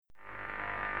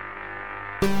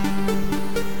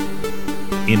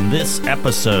In this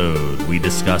episode, we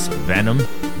discuss Venom,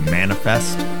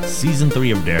 Manifest, Season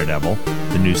 3 of Daredevil,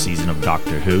 the new season of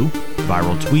Doctor Who,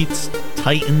 viral tweets,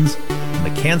 Titans, and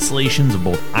the cancellations of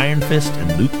both Iron Fist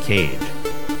and Luke Cage.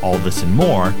 All this and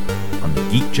more on the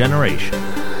Geek Generation.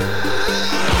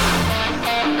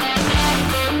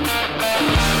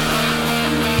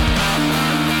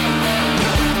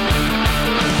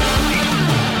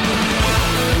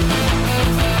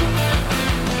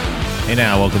 Hey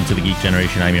now, welcome to the Geek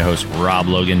Generation. I'm your host, Rob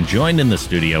Logan, joined in the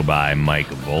studio by Mike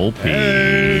Volpe.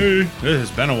 Hey! It has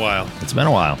been a while. It's been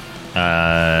a while.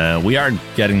 We are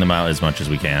getting them out as much as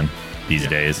we can these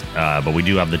days, but we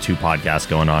do have the two podcasts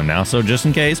going on now, so just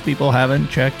in case people haven't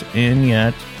checked in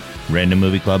yet, Random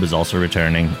Movie Club is also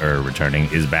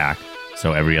is back.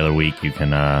 So every other week you can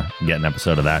get an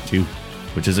episode of that too,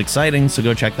 which is exciting, so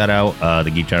go check that out.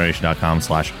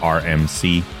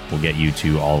 thegeekgeneration.com/RMC will get you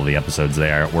to all of the episodes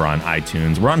there. We're on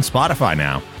iTunes. We're on Spotify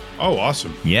now. Oh,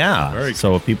 awesome. Yeah. Very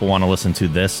so if people want to listen to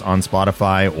this on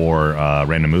Spotify or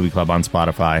Random Movie Club on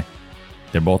Spotify,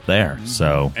 they're both there.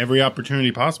 So every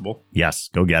opportunity possible. Yes,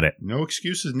 go get it. No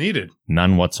excuses needed.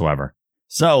 None whatsoever.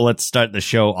 So let's start the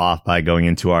show off by going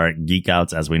into our geek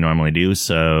outs as we normally do.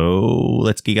 So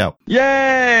let's geek out.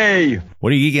 Yay!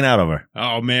 What are you geeking out over?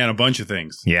 Oh, man, a bunch of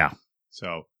things. Yeah.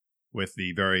 So with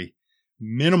the very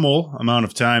minimal amount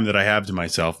of time that I have to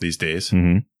myself these days,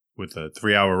 with a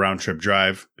 3-hour round trip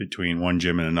drive between one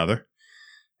gym and another,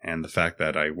 and the fact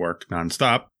that I work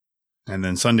nonstop, and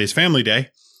then Sunday's family day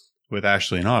with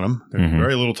Ashley and Autumn, there's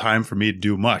very little time for me to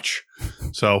do much.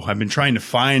 So I've been trying to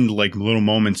find like little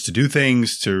moments to do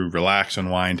things, to relax,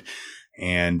 unwind,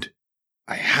 and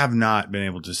I have not been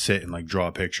able to sit and like draw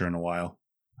a picture in a while.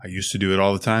 I used to do it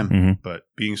all the time, but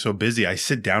being so busy, I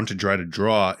sit down to try to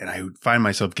draw and I would find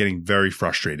myself getting very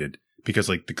frustrated because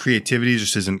like the creativity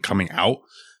just isn't coming out.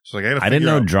 So like I didn't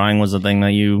know drawing was a thing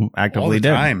that you actively did.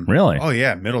 Time. Really? Oh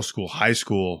yeah. Middle school, high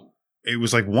school. It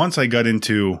was like once I got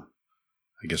into,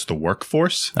 I guess, the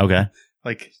workforce. Okay.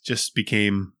 Like just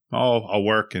became, I'll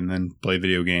work and then play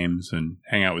video games and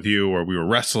hang out with you, or we were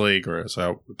wrestling, or I was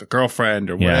out with a girlfriend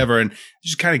or whatever. And I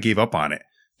just kind of gave up on it.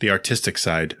 The artistic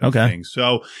side of things.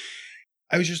 So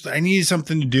I needed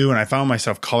something to do, and I found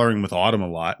myself coloring with Autumn a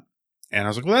lot. And I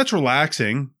was like, well, that's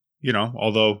relaxing,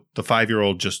 although the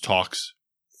 5-year-old just talks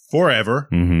forever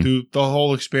through the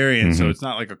whole experience. So it's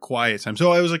not like a quiet time.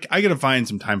 So I was like, I got to find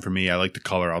some time for me. I like to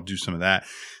color. I'll do some of that.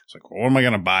 It's like, what am I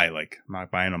going to buy? Like, I'm not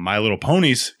buying a My Little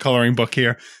Ponies coloring book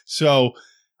here. So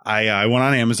I went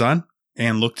on Amazon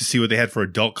and looked to see what they had for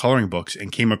adult coloring books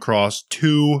and came across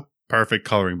 2 perfect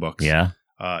coloring books. Yeah.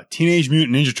 Teenage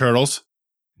Mutant Ninja Turtles.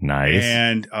 Nice.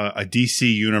 And a DC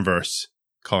Universe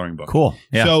coloring book. Cool.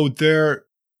 Yeah. So they're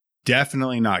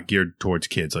definitely not geared towards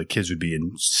kids. Like kids would be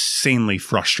insanely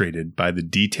frustrated by the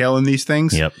detail in these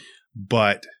things. Yep.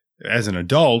 But as an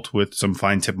adult with some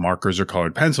fine tip markers or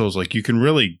colored pencils, like you can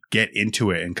really get into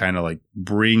it and kind of like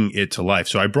bring it to life.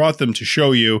 So I brought them to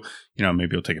show you, maybe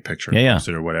you'll take a picture of it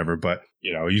or whatever, but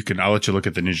I'll let you look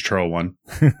at the Ninja Turtle one,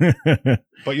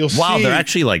 but you'll see. Wow, they're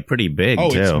actually like pretty big.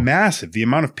 Oh, too. It's massive. The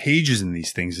amount of pages in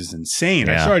these things is insane.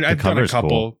 Yeah, I've done a couple.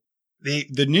 Cool.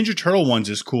 The Ninja Turtle ones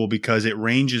is cool because it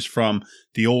ranges from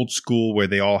the old school where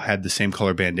they all had the same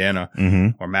color bandana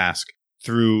or mask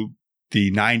through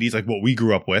the 90s, like what we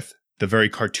grew up with, the very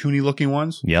cartoony looking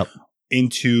ones. Yep.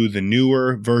 Into the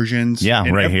newer versions. Yeah,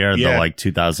 and here, the like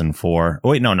 2004. Oh,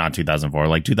 wait, no, not 2004,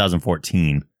 like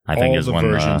 2014. I think is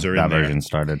when that version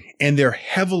started. And they're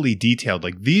heavily detailed.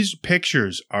 Like these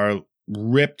pictures are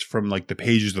ripped from like the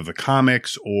pages of the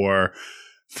comics or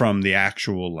from the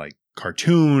actual like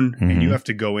cartoon. And you have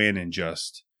to go in and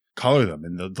just color them.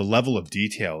 And the level of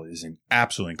detail is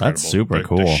absolutely incredible. That's super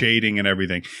cool. The shading and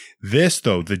everything. This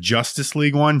though, the Justice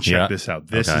League one, check this out.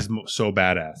 This is so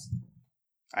badass.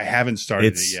 I haven't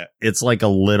started it yet. It's like a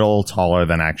little taller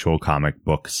than actual comic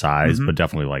book size, but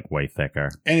definitely like way thicker.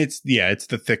 And it's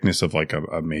the thickness of like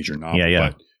a major novel. Yeah.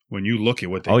 But when you look at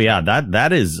what they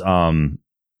that is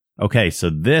okay, so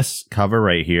this cover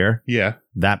right here. Yeah.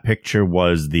 That picture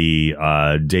was the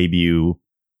debut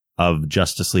of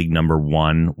Justice League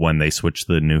 #1 when they switched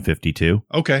the New 52.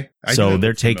 Okay. So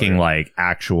they're taking like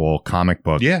actual comic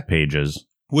book pages.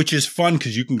 Which is fun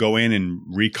because you can go in and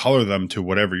recolor them to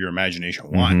whatever your imagination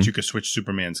wants. You could switch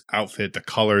Superman's outfit, the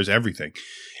colors, everything.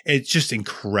 It's just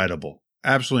incredible.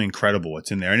 Absolutely incredible what's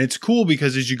in there. And it's cool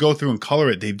because as you go through and color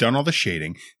it, they've done all the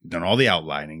shading, they've done all the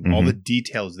outlining, all the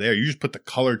details there. You just put the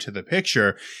color to the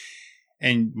picture.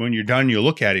 And when you're done, you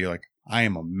look at it, you're like, I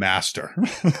am a master.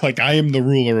 Like I am the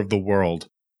ruler of the world.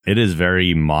 It is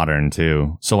very modern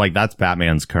too. So like that's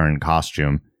Batman's current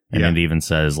costume. And it even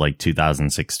says like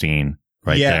 2016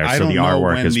 right there. I so don't the know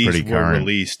artwork when is these pretty were current.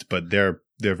 released, but they're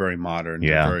very modern.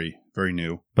 Yeah. They're very, very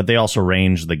new. But they also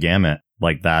range the gamut.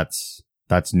 Like that's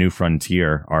New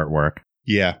Frontier artwork.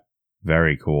 Yeah.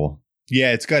 Very cool.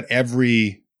 Yeah, it's got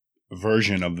every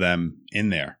version of them in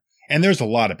there. And there's a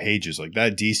lot of pages. Like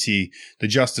that DC, the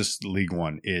Justice League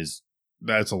one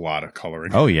that's a lot of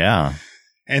coloring. Oh, yeah.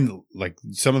 And like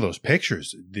some of those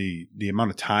pictures, the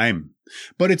amount of time.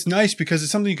 But it's nice because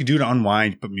it's something you can do to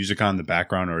unwind, put music on in the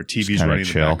background or a TV's running in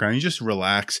the background. You just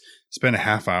relax, spend a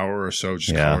half hour or so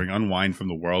just coloring, unwind from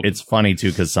the world. It's funny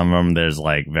too because some of them there's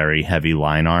like very heavy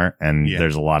line art and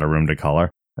there's a lot of room to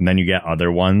color. And then you get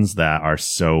other ones that are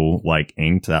so like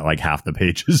inked that like half the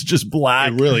page is just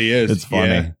black. It really is. It's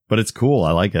funny, but it's cool.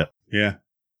 I like it. Yeah.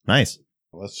 Nice.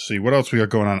 Let's see what else we got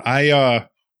going on.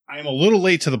 I'm a little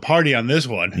late to the party on this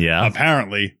one. Yeah.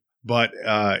 Apparently. But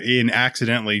in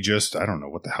accidentally just, I don't know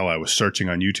what the hell I was searching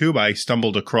on YouTube. I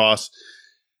stumbled across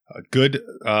a good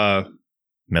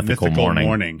Mythical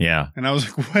Morning. Yeah. And I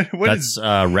was like, what That's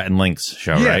Rhett and Link's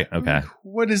show, right? Okay.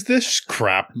 What is this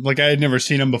crap? Like I had never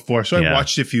seen them before. So I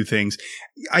watched a few things.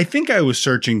 I think I was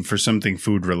searching for something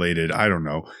food related. I don't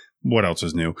know what else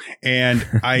is new. And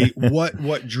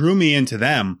what drew me into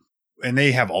them, and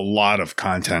they have a lot of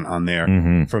content on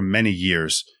there for many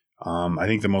years. I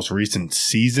think the most recent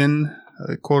season,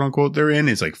 quote unquote, they're in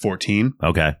is like 14.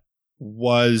 Okay.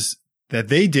 Was that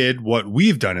they did what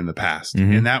we've done in the past.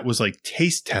 And that was like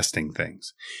taste testing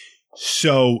things.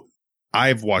 So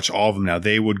I've watched all of them now.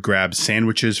 They would grab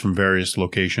sandwiches from various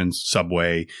locations,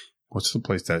 Subway. What's the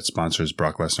place that sponsors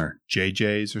Brock Lesnar?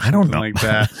 JJ's or something like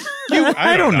that?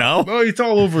 I don't know. Well, it's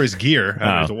all over his gear.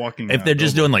 If they're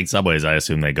just doing like Subways, I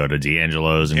assume they go to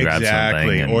D'Angelo's and grab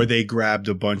something. Or they grabbed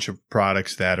a bunch of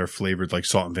products that are flavored like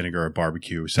salt and vinegar or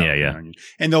barbecue. Yeah.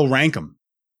 And they'll rank them.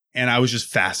 And I was just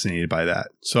fascinated by that.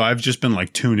 So I've just been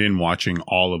like tuned in watching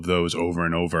all of those over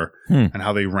and over and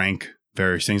how they rank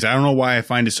various things. I don't know why I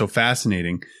find it so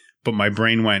fascinating, but my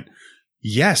brain went,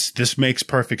 yes, this makes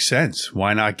perfect sense.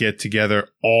 Why not get together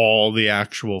all the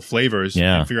actual flavors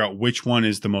and figure out which one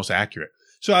is the most accurate?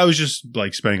 So I was just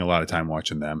like spending a lot of time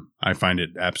watching them. I find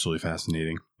it absolutely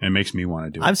fascinating. And it makes me want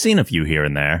to do it. I've seen a few here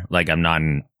and there. Like I'm not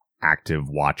an active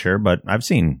watcher, but I've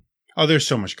seen. Oh, there's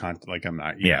so much content. Like I'm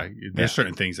not. There's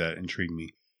certain things that intrigue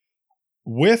me.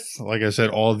 With, like I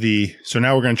said, so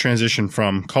now we're going to transition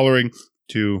from coloring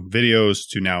to videos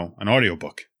to now an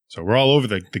audiobook. So we're all over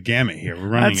the gamut here. We're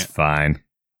running That's fine.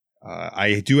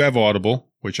 I do have Audible,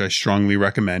 which I strongly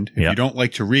recommend. If you don't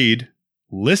like to read,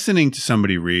 listening to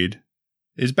somebody read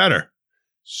is better.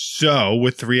 So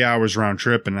with 3 hours round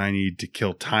trip and I need to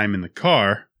kill time in the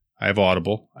car, I have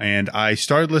Audible. And I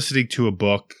started listening to a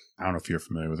book. I don't know if you're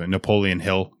familiar with it. Napoleon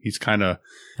Hill. He's kind of...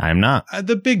 I'm not.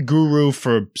 The big guru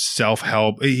for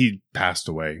self-help. He passed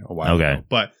away a while ago.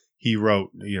 But he wrote,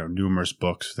 numerous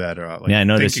books that are like... Yeah, I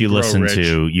noticed you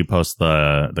post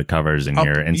the covers in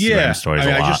your Instagram stories a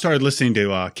lot. I just started listening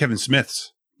to Kevin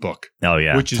Smith's book. Oh,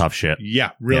 yeah. Which is tough shit.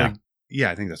 Yeah, really.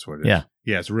 Yeah, I think that's what it is.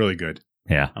 Yeah, it's really good.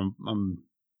 Yeah. I'm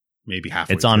maybe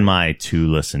halfway It's on my to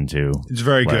listen to. It's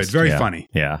very good. Very funny.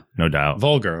 Yeah, no doubt.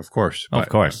 Vulgar, of course. Of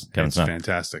course. It's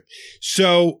fantastic.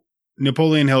 So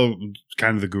Napoleon Hill,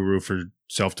 kind of the guru for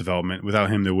self-development. Without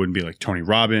him, there wouldn't be like Tony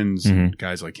Robbins and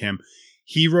guys like him.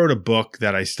 He wrote a book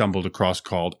that I stumbled across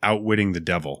called Outwitting the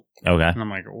Devil. Okay. And I'm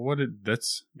like,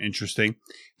 that's interesting.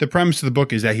 The premise of the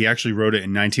book is that he actually wrote it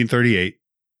in 1938,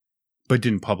 but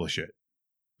didn't publish it.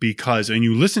 Because, and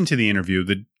you listen to the interview,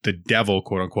 the devil,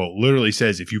 quote unquote, literally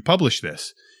says, if you publish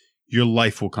this, your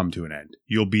life will come to an end.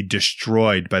 You'll be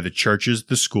destroyed by the churches,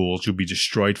 the schools. You'll be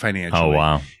destroyed financially. Oh,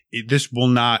 wow. This will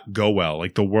not go well.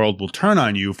 Like the world will turn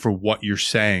on you for what you're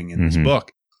saying in this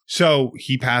book. So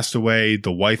he passed away.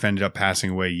 The wife ended up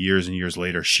passing away years and years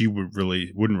later. She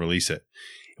wouldn't release it.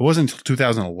 It wasn't until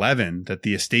 2011 that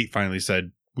the estate finally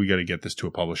said, we got to get this to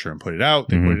a publisher and put it out.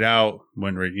 They put it out,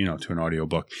 went right, to an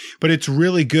audiobook. But it's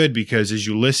really good because as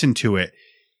you listen to it,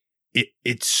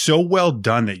 it's so well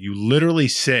done that you literally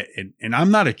sit and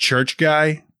I'm not a church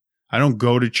guy. I don't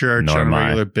go to church on a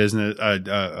regular business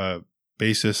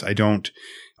basis. I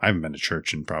haven't been to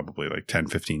church in probably like 10,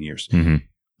 15 years.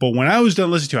 But when I was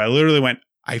done listening to it, I literally went,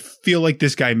 I feel like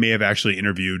this guy may have actually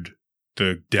interviewed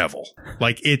the devil.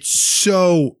 Like it's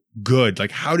so good.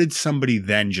 Like how did somebody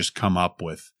then just come up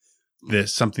with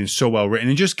this, something so well written?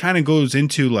 It just kind of goes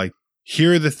into like,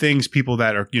 here are the things people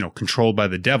that are, controlled by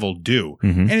the devil do.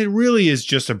 And it really is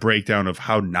just a breakdown of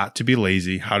how not to be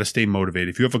lazy, how to stay motivated.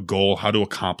 If you have a goal, how to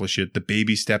accomplish it, the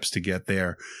baby steps to get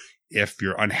there. If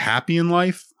you're unhappy in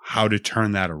life, how to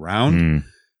turn that around.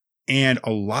 And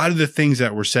a lot of the things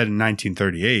that were said in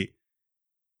 1938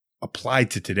 applied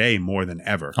to today more than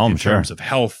ever. Oh, I'm in sure. terms of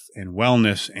health and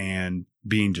wellness and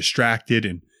being distracted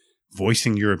and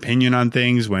voicing your opinion on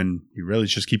things when you really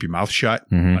just keep your mouth shut.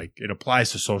 Mhm. Like, it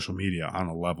applies to social media on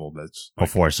a level that's like,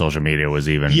 Before social media was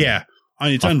even yeah,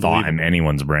 it's a thought unbelievable. in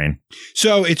anyone's brain.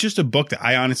 So it's just a book that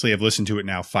I honestly have listened to it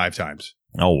now 5 times.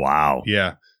 Oh, wow.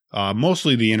 Yeah.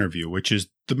 Mostly the interview, which is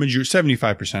the major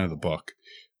 75% of the book.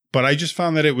 But I just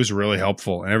found that it was really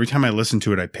helpful. And every time I listen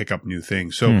to it, I pick up new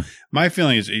things. So my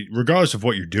feeling is, regardless of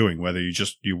what you're doing, whether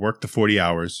you work the 40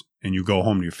 hours and you go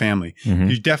home to your family,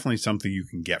 there's definitely something you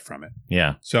can get from it.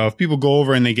 Yeah. So if people go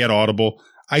over and they get Audible,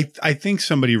 I think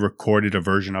somebody recorded a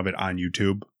version of it on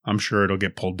YouTube. I'm sure it'll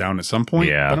get pulled down at some point.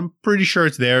 Yeah. But I'm pretty sure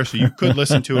it's there. So you could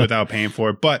listen to it without paying for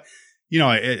it. But,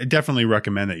 I definitely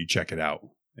recommend that you check it out.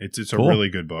 It's a really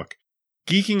good book.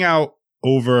 Geeking out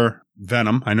over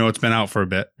Venom. I know it's been out for a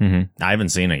bit. I haven't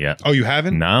seen it yet. Oh, you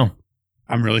haven't? No.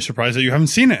 I'm really surprised that you haven't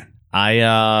seen it.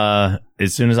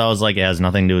 As soon as I was like, it has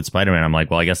nothing to do with Spider-Man, I'm like,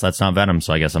 well, I guess that's not Venom,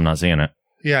 so I guess I'm not seeing it.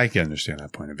 Yeah, I can understand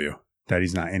that point of view. That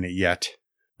he's not in it yet.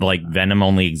 Like, Venom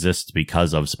only exists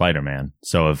because of Spider-Man.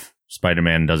 So if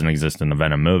Spider-Man doesn't exist in the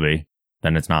Venom movie,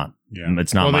 then it's not. Yeah.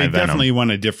 It's not my they Venom. definitely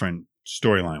want a different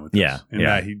storyline with this. Yeah. In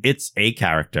Yeah. that It's a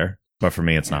character, but for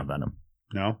me, it's not Venom.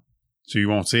 No? So you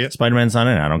won't see it? Spider-Man's not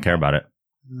in it. I don't care about it.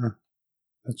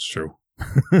 That's true.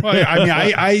 Well, I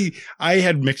mean, I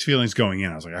had mixed feelings going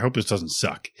in. I was like, I hope this doesn't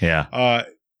suck. Yeah.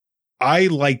 I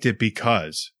liked it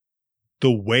because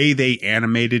the way they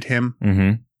animated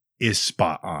him is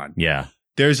spot on. Yeah.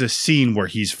 There's a scene where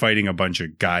he's fighting a bunch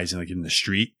of guys in the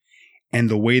street, and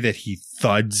the way that he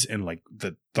thuds and like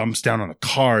the thumps down on the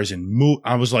cars and move.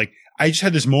 I was like, I just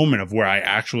had this moment of where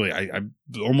I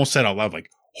almost said out loud, like,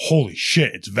 holy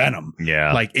shit, it's Venom.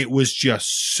 Yeah. Like, it was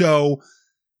just so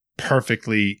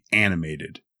perfectly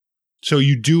animated. So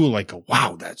you do like,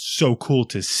 wow, that's so cool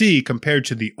to see compared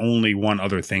to the only one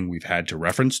other thing we've had to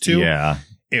reference to. Yeah.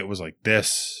 It was like,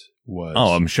 this was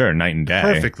I'm sure night and day.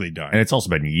 perfectly done. And it's also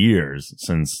been years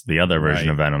since the other version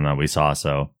of Venom that we saw,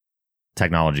 so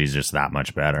technology is just that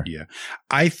much better. Yeah.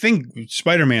 I think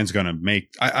Spider-Man's going to make,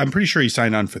 I'm pretty sure he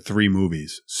signed on for 3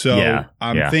 movies. So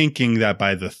I'm thinking that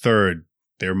by the 3rd,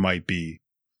 there might be.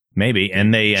 Maybe.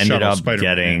 And they ended up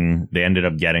Spider-Man.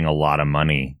 getting a lot of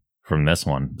money from this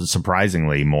one.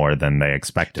 Surprisingly more than they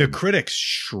expected. The critics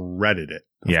shredded it.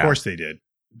 Of course they did.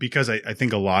 Because I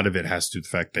think a lot of it has to do with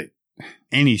the fact that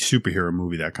any superhero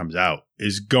movie that comes out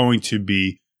is going to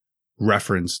be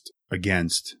referenced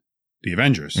against the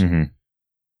Avengers.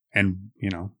 And,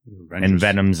 And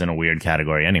Venom's in a weird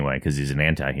category anyway, because he's an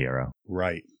anti-hero.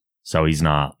 Right. So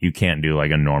you can't do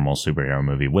like a normal superhero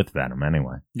movie with Venom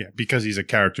anyway. Yeah, because he's a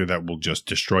character that will just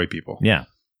destroy people. Yeah.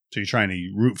 So you're trying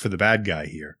to root for the bad guy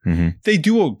here. They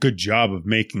do a good job of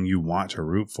making you want to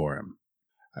root for him.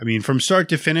 I mean, from start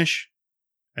to finish,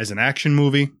 as an action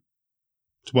movie,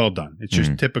 it's well done. It's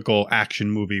just typical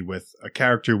action movie with a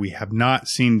character we have not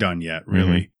seen done yet,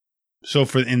 really. So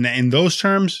in those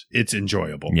terms, it's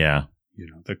enjoyable. Yeah.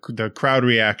 The crowd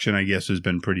reaction, I guess, has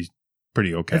been pretty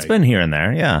okay. It's been here and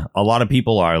there, yeah. A lot of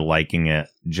people are liking it,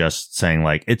 just saying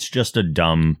like, it's just a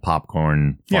dumb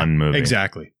popcorn fun movie.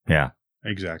 Exactly. Yeah.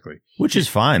 Exactly. Which is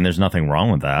fine. There's nothing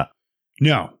wrong with that.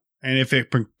 No. And if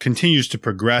it continues to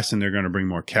progress and they're going to bring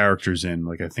more characters in,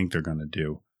 like I think they're going to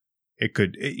do, it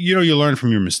could, you learn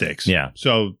from your mistakes. Yeah.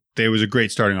 So there was a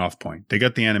great starting off point. They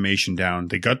got the animation down.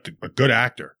 They got a good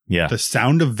actor. Yeah. The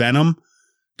sound of Venom,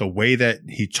 the way that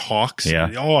he talks.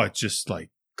 Yeah. Oh, it's just like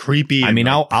creepy. I mean,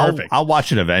 perfect. I'll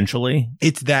watch it eventually.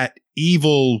 It's that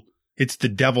evil. It's the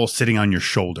devil sitting on your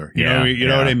shoulder. You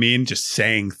know what I mean? Just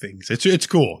saying things. It's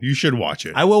cool. You should watch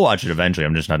it. I will watch it eventually.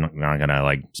 I'm just not going to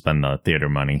like spend the theater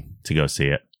money to go see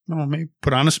it. Well, maybe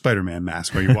put on a Spider-Man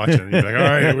mask while you watch it. And you're like, all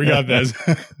right, we got this.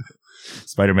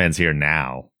 Spider-Man's here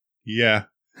now. Yeah.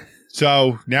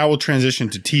 So now we'll transition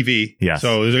to TV. Yes.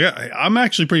 So I'm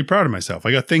actually pretty proud of myself.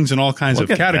 I got things in all kinds of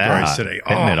categories today.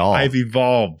 Hitting it all. I've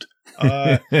evolved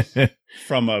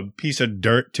from a piece of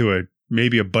dirt to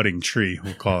maybe a budding tree,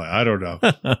 we'll call it. I don't know.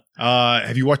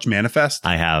 Have you watched Manifest?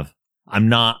 I have. I'm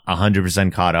not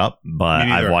 100% caught up, but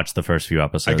I've watched the first few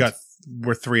episodes.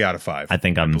 We're 3 out of 5. I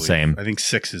think I'm the same. I think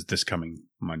 6 is this coming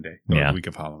Monday, the week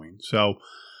of Halloween. So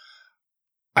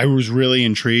I was really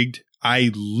intrigued.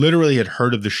 I literally had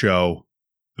heard of the show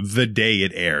the day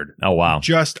it aired. Oh, wow.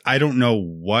 I don't know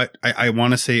what, I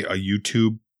want to say a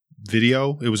YouTube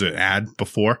video. It was an ad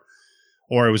before,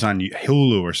 or it was on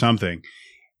Hulu or something.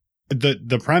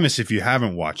 The premise, if you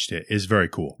haven't watched it, is very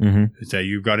cool. It's that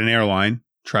you've got an airline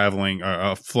traveling,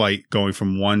 a flight going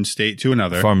from one state to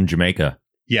another. From Jamaica.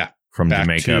 Yeah. From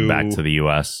Jamaica back to the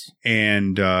U.S.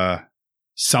 And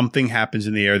something happens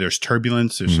in the air. There's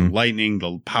turbulence. There's some lightning.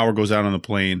 The power goes out on the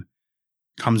plane,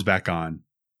 comes back on.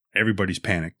 Everybody's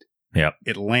panicked. Yep.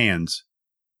 It lands,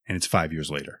 and it's 5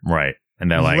 years later. Right. And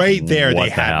they're like, right there, what they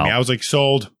had me. I was like,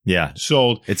 sold. Yeah.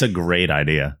 Sold. It's a great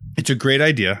idea. It's a great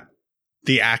idea.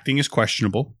 The acting is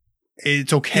questionable.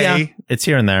 It's okay. Yeah, it's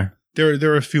here and there.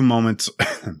 There are a few moments,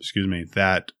 excuse me,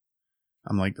 that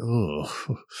I'm like,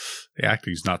 oh, the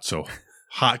acting's not so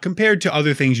hot compared to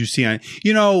other things you see on,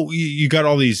 you got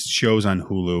all these shows on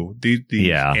Hulu,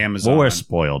 these Amazon. Well, we're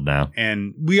spoiled now.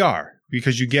 And we are,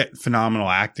 because you get phenomenal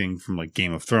acting from like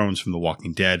Game of Thrones, from The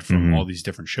Walking Dead, from all these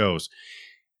different shows.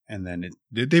 And then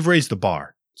they've raised the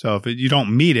bar. So if you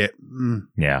don't meet it,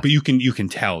 but you can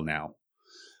tell now.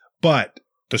 But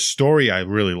the story I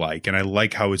really like, and I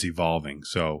like how it's evolving.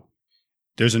 So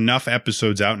there's enough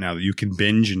episodes out now that you can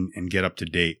binge and get up to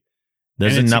date.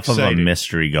 There's enough of a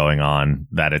mystery going on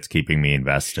that it's keeping me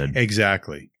invested.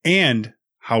 Exactly. And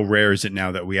how rare is it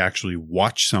now that we actually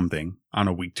watch something on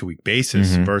a week-to-week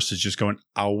basis versus just going,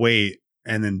 I'll wait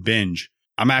and then binge.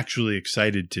 I'm actually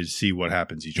excited to see what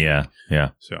happens each week. Yeah.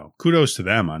 So kudos to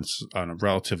them on a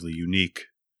relatively unique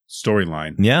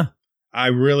storyline. Yeah. I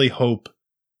really hope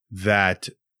that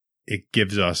it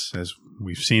gives us, as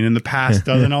we've seen in the past,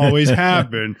 doesn't always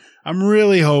happen. I'm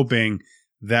really hoping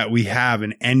that we have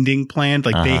an ending planned.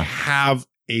 Like they have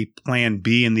a plan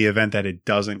B in the event that it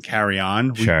doesn't carry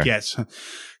on. We get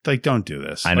like, don't do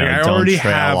this. I know. Like, I already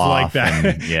have like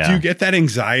that. Do you get that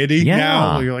anxiety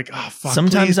now? You're like, oh, fuck.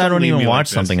 Sometimes I don't even watch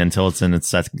something until it's in its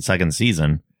second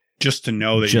season. Just to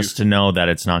know that to know that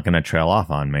it's not going to trail off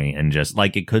on me, and just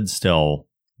like it could still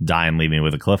die and leave me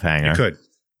with a cliffhanger. It could.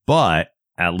 But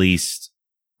at least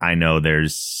I know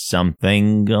there's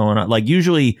something going on. Like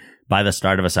usually by the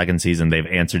start of a second season, they've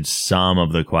answered some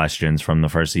of the questions from the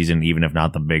first season, even if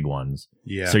not the big ones.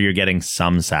 Yeah. So you're getting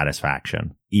some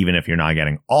satisfaction, even if you're not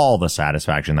getting all the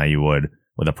satisfaction that you would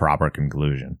with a proper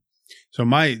conclusion. So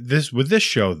with this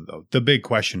show, though, the big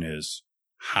question is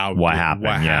what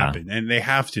happened? And they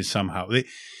have to somehow. The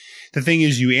thing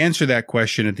is, you answer that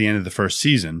question at the end of the first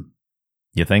season.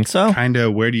 You think so? Kind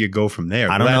of. Where do you go from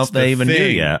there? I don't know if they even do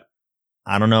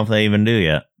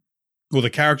yet. Well, the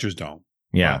characters don't.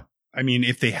 Yeah. I mean,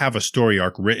 if they have a story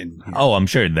arc written. Oh, I'm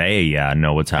sure they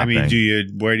know what's happening. I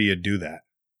mean, where do you do that?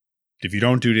 If you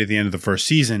don't do it at the end of the first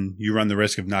season, you run the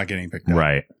risk of not getting picked up.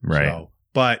 Right. So,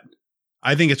 but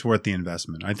I think it's worth the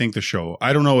investment. I think the show,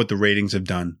 I don't know what the ratings have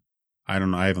done. I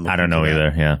don't know. I haven't looked. I don't know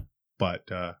either. Yeah. But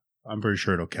I'm pretty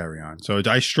sure it'll carry on. So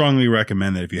I strongly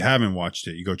recommend that if you haven't watched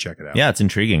it, you go check it out. Yeah, it's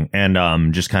intriguing.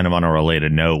 And just kind of on a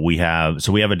related note, we have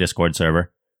a Discord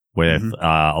server with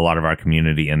a lot of our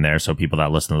community in there. So people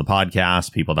that listen to the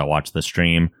podcast, people that watch the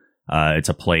stream, it's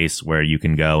a place where you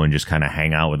can go and just kind of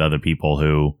hang out with other people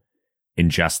who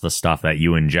ingest the stuff that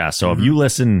you ingest. So if you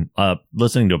listening to a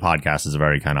podcast is a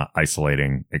very kind of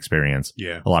isolating experience.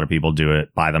 Yeah. A lot of people do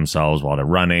it by themselves while they're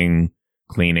running,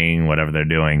 cleaning, whatever they're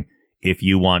doing. If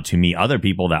you want to meet other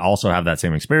people that also have that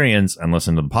same experience and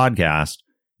listen to the podcast,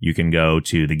 you can go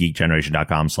to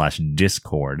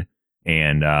thegeekgeneration.com/Discord.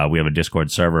 And we have a Discord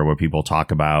server where people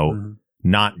talk about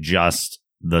not just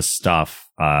the stuff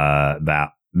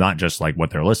not just like what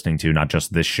they're listening to, not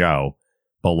just this show,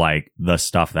 but like the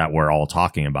stuff that we're all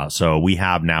talking about. So we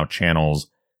have now channels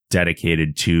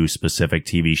dedicated to specific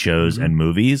TV shows and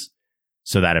movies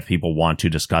so that if people want to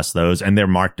discuss those, and they're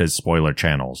marked as spoiler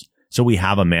channels. So we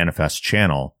have a manifest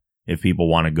channel if people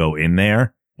want to go in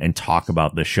there and talk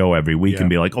about the show every week and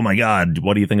be like, oh my God,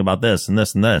 what do you think about this and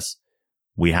this and this?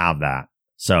 We have that.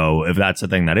 So if that's the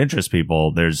thing that interests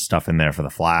people, there's stuff in there for The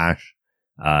Flash.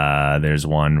 There's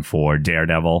one for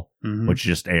Daredevil, which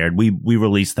just aired. We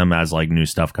release them as like new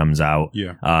stuff comes out.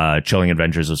 Yeah. Chilling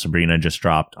Adventures of Sabrina just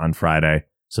dropped on Friday.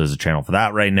 So there's a channel for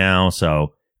that right now.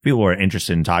 So if people are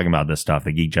interested in talking about this stuff,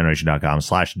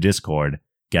 thegeekgeneration.com/Discord,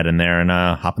 get in there and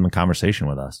hop in the conversation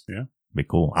with us. Yeah. Be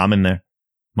cool. I'm in there.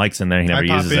 Mike's in there. He never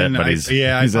uses it, but he's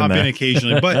I pop in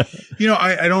occasionally. But,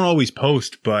 I don't always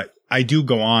post, but I do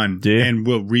go on and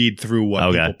will read through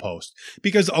what people post.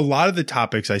 Because a lot of the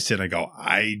topics I sit and I go,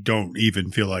 I don't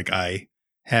even feel like I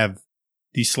have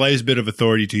the slightest bit of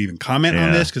authority to even comment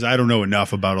on this because I don't know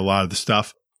enough about a lot of the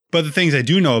stuff. But the things I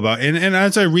do know about, and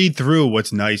as I read through,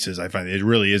 what's nice is I find it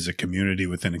really is a community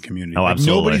within a community. Oh,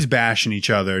 absolutely. Nobody's bashing each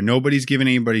other. Nobody's giving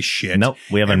anybody shit. Nope.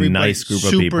 We have a nice group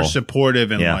of people. Super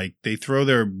supportive and like they throw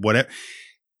their whatever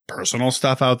personal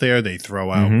stuff out there. They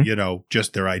throw out,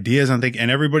 just their ideas on things. And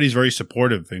everybody's very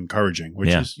supportive and encouraging, which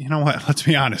is, you know what? Let's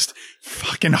be honest,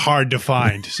 fucking hard to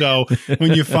find. So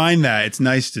when you find that, it's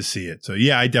nice to see it. So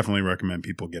yeah, I definitely recommend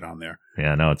people get on there.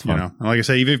 Yeah, no, it's fun. And like I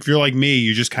say, even if you're like me,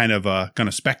 you're just kind of going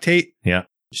to spectate. Yeah.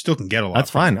 You still can get a lot.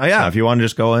 That's fine. Oh, yeah. If you want to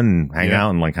just go in and hang out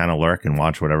and like kind of lurk and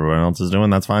watch what everyone else is doing,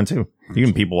 that's fine too. You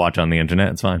can people watch on the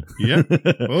internet. It's fine. Yeah.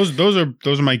 Those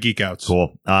are my geek outs.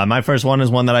 Cool. My first one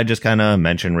is one that I just kind of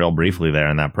mentioned real briefly there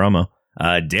in that promo.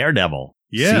 Daredevil.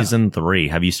 Yeah. Season 3.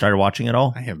 Have you started watching it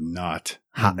all? I have not.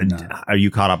 Are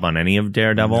you caught up on any of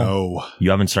Daredevil? No.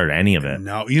 You haven't started any of it?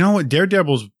 No. You know what?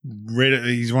 Daredevil's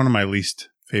he's one of my least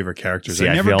favorite characters. See,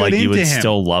 I feel like you would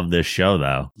still love this show,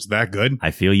 though. Is that good?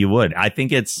 I feel you would. I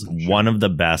think it's one of the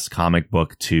best comic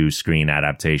book to screen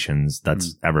adaptations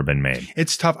that's ever been made.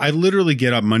 It's tough. I literally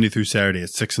get up Monday through Saturday at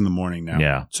 6 a.m. now.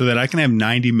 Yeah. So that I can have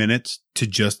 90 minutes to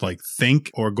just like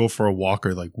think or go for a walk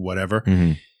or like whatever.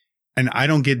 Mm-hmm. And I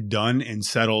don't get done and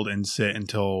settled and sit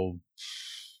until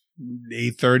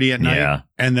 8:30 at night. Yeah.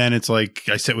 And then it's like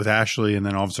I sit with Ashley and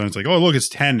then all of a sudden it's like, oh, look, it's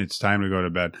 10. It's time to go to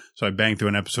bed. So I bang through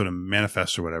an episode of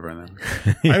Manifest or whatever. And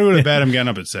then I go to bed. I'm getting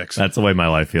up at 6. That's the way my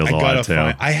life feels a lot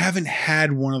too. I haven't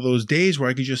had one of those days where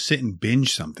I could just sit and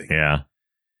binge something. Yeah.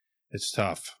 It's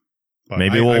tough. But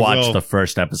maybe we'll watch the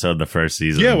first episode of the first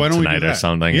season why don't tonight we do that? or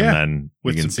something. And then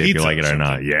we can see if you like it or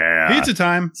not. Yeah. Pizza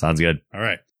time. Sounds good. All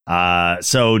right.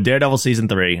 So Daredevil season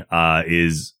 3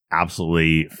 is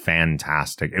absolutely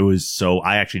fantastic. It was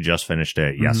I actually just finished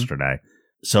it yesterday.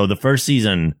 So the first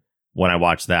season, when I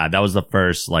watched that was the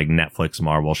first like Netflix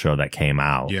Marvel show that came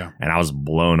out. Yeah. And I was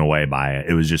blown away by it.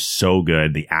 It was just so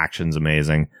good. The action's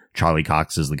amazing. Charlie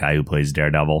Cox is the guy who plays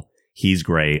Daredevil. He's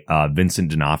great.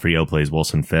 Vincent D'Onofrio plays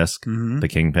Wilson Fisk, the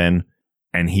Kingpin,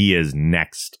 and he is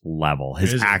next level.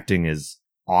 His acting is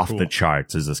off the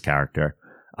charts as this character.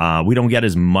 We don't get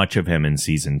as much of him in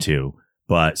season 2,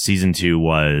 but season 2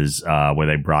 was where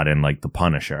they brought in like the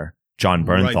Punisher, John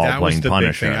Bernthal playing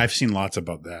Punisher. I've seen lots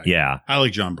about that. Yeah, I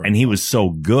like John Bernthal, and he was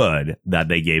so good that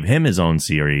they gave him his own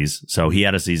series. So he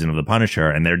had a season of the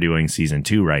Punisher, and they're doing season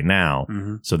 2 right now.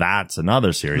 So that's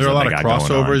another series. There are a lot of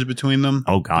crossovers between them.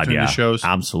 Oh God, yeah, the shows.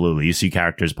 Absolutely. You see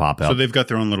characters pop up. So they've got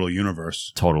their own little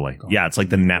universe. Totally. Yeah, it's like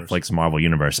the Netflix Marvel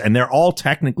universe, and they're all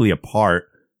technically a part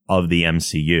of the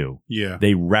MCU. Yeah.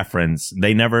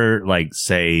 They never like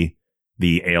say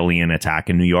the alien attack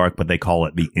in New York, but they call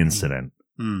it the incident.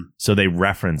 So they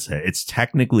reference it. It's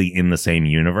technically in the same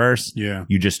universe. Yeah.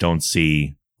 You just don't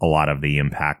see a lot of the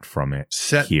impact from it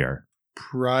here.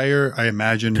 Prior, I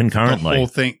imagine. Concurrently. The whole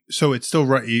thing. So it's still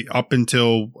right up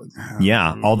until.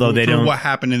 Yeah. Although they don't. What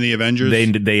happened in the Avengers?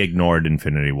 They ignored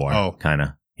Infinity War. Oh. Kind of.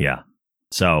 Yeah.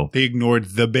 So they ignored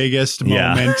the biggest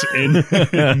moment in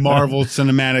Marvel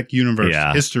Cinematic Universe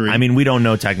history. I mean, we don't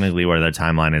know technically where their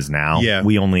timeline is now. Yeah.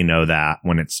 We only know that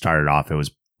when it started off, it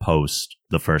was post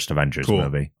the first Avengers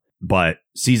movie. But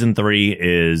season 3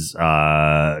 is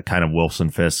kind of Wilson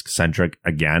Fisk centric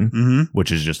again,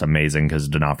 which is just amazing because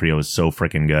D'Onofrio is so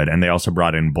freaking good. And they also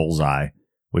brought in Bullseye,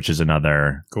 which is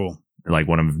another like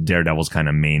one of Daredevil's kind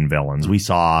of main villains. We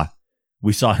saw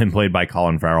him played by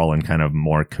Colin Farrell in kind of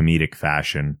more comedic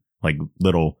fashion, like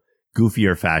little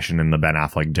goofier fashion in the Ben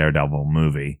Affleck Daredevil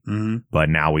movie. But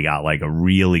now we got like a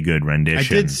really good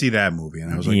rendition. I did see that movie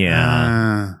and I was like,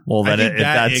 well,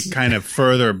 it kind of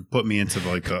further put me into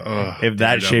like if that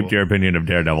Daredevil shaped your opinion of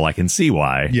Daredevil, I can see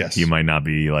why. Yes. You might not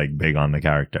be like big on the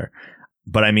character.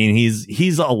 But I mean,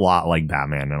 he's a lot like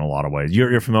Batman in a lot of ways.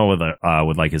 You're familiar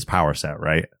with like his power set,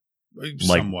 right?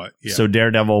 Somewhat, yeah. So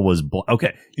Daredevil was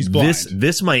okay. He's blind.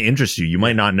 This might interest you. You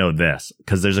might not know this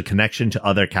because there's a connection to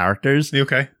other characters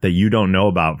that you don't know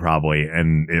about probably,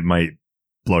 and it might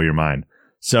blow your mind.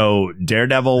 So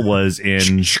Daredevil was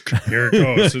in here it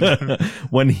goes.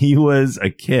 When he was a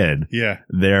kid. Yeah,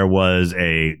 there was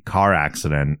a car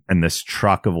accident, and this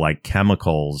truck of like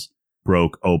chemicals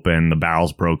broke open. The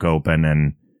barrels broke open,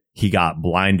 and he got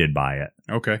blinded by it.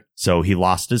 Okay, so he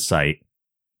lost his sight.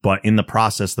 But in the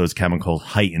process, those chemicals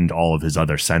heightened all of his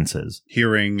other senses.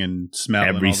 Hearing and smell.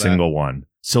 Every single one.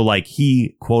 So like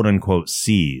he, quote unquote,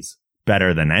 sees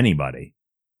better than anybody,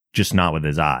 just not with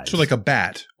his eyes. So like a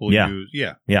bat will use.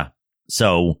 Yeah.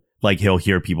 So like he'll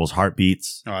hear people's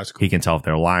heartbeats. Oh, that's cool. He can tell if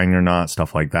they're lying or not,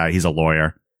 stuff like that. He's a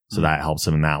lawyer, so that helps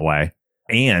him in that way.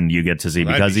 And you get to see,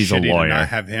 because he's a lawyer. To not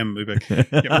have him.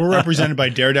 We're represented by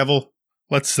Daredevil.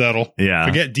 Let's settle. Yeah.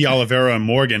 Forget D'Olivera and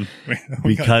Morgan.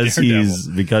 because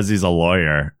he's a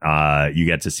lawyer, you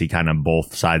get to see kind of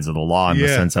both sides of the law in the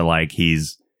sense that like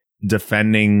he's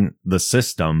defending the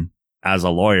system as a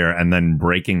lawyer and then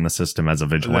breaking the system as a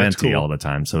vigilante all the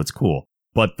time. So it's cool.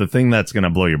 But the thing that's going to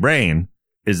blow your brain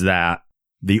is that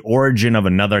the origin of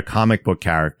another comic book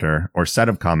character or set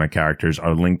of comic characters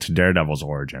are linked to Daredevil's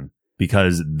origin,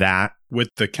 because that with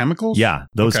the chemicals. Yeah.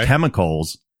 Those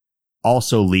chemicals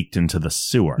also leaked into the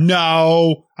sewer.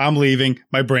 No, I'm leaving.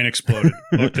 My brain exploded.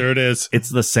 Look, there it is. It's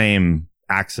the same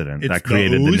accident that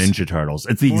created the Ninja Turtles.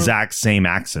 It's the exact same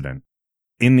accident.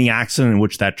 In the accident in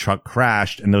which that truck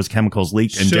crashed and those chemicals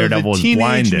leaked and Daredevil was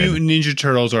blinded. Teenage Mutant Ninja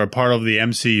Turtles are a part of the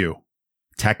MCU.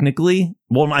 Technically?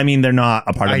 Well, I mean, they're not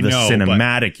a part of the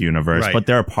cinematic universe, but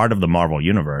they're a part of the Marvel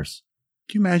universe.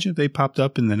 Can you imagine if they popped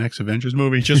up in the next Avengers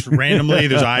movie? Just randomly,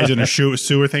 there's eyes in a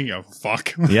sewer thing. Oh,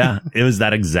 fuck. Yeah, it was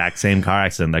that exact same car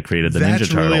accident that created the Ninja Turtles.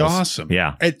 That's really awesome.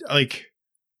 Yeah.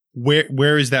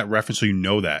 Where is that reference so you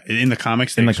know that? In the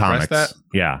comics, they express that?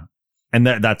 Yeah. And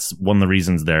that's one of the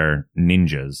reasons they're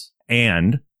ninjas.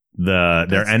 And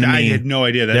their enemy... I had no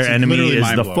idea. Their enemy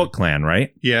is the Foot Clan,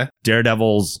 right? Yeah.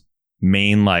 Daredevil's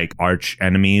main, arch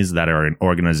enemies that are an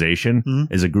organization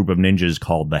is a group of ninjas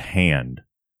called the Hand.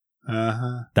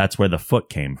 Uh-huh. That's where the foot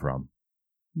came from.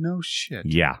 No shit.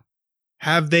 Yeah.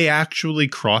 Have they actually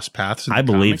crossed paths in the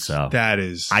believe comics? So. That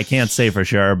is... I can't say for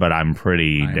sure, but I'm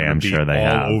pretty damn sure they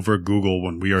have. all over Google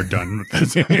when we are done with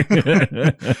this.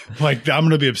 I'm going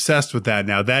to be obsessed with that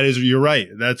now. You're right.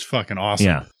 That's fucking awesome.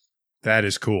 Yeah. That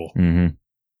is cool. Mm-hmm.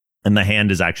 And the Hand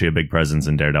is actually a big presence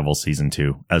in Daredevil Season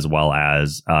 2, as well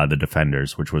as The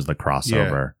Defenders, which was the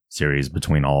crossover series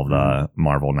between all of the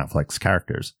Marvel Netflix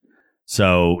characters.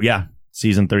 So, yeah.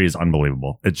 Season 3 is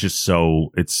unbelievable. It's just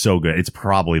it's so good. It's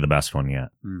probably the best one yet.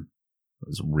 It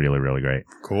was really, really great.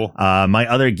 Cool. My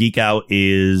other geek out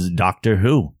is Doctor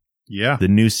Who. Yeah. The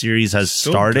new series has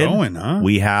started. Going, huh?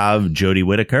 We have Jodie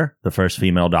Whittaker, the first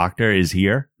female doctor, is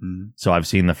here. So I've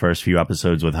seen the first few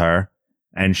episodes with her,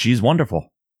 and she's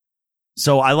wonderful.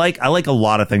 So I like a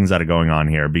lot of things that are going on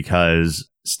here because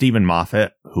Stephen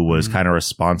Moffat, who was kind of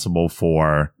responsible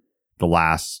for the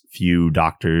last few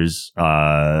Doctors,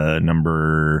 I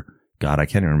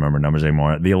can't even remember numbers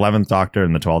anymore. The 11th Doctor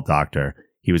and the 12th Doctor.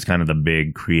 He was kind of the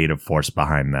big creative force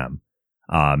behind them.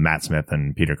 Matt Smith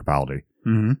and Peter Capaldi.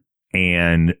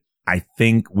 And I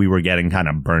think we were getting kind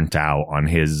of burnt out on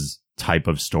his type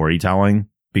of storytelling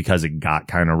because it got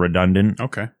kind of redundant.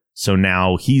 Okay. So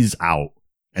now he's out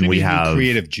and we have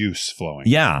creative juice flowing.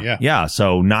 Yeah.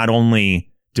 So not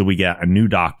only do we get a new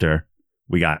Doctor,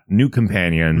 we got new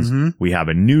companions. We have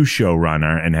a new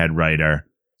showrunner and head writer.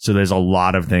 So there's a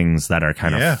lot of things that are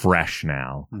kind of fresh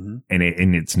now, and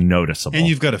it's noticeable. And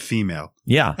you've got a female.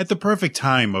 Yeah. At the perfect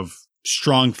time of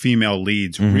strong female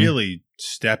leads really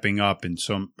stepping up in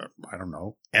some, I don't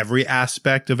know, every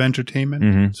aspect of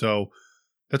entertainment. So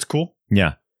that's cool.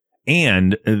 Yeah.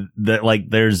 And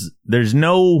there's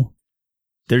no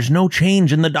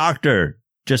change in the Doctor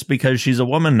just because she's a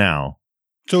woman now.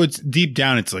 So it's deep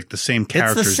down, it's like the same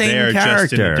characters there,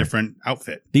 just in a different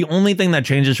outfit. The only thing that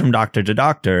changes from Doctor to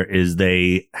Doctor is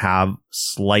they have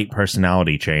slight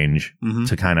personality change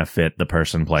to kind of fit the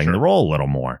person playing the role a little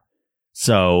more.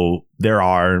 So there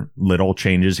are little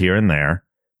changes here and there,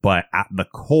 but at the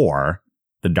core,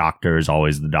 the Doctor is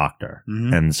always the Doctor,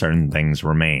 and certain things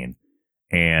remain.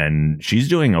 And she's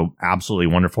doing an absolutely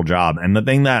wonderful job. And the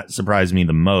thing that surprised me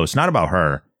the most, not about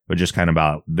her, but just kind of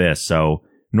about this. So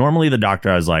normally the Doctor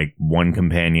has one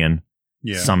companion,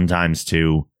 sometimes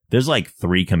two. There's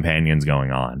 3 companions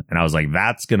going on. And I was like,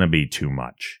 that's going to be too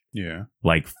much. Yeah.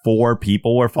 4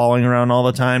 people were following around all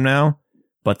the time now,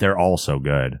 but they're all so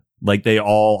good. They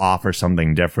all offer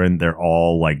something different. They're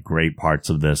all great parts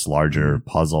of this larger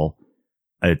puzzle.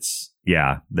 It's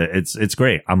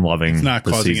great. I'm loving. It's not the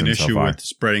causing an issue so with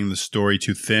spreading the story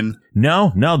too thin.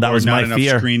 No, that was my fear. Not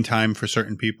enough screen time for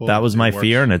certain people. That was my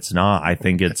fear, and it's not. I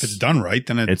think if it's done right,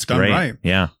 then it's done great. right.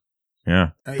 Yeah.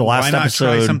 The why last not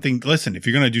episode. Try something? Listen, if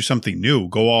you're going to do something new,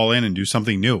 go all in and do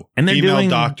something new. And they're Female doing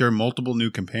Doctor, multiple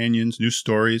new companions, new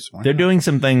stories. They're doing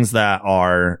some things that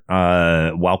are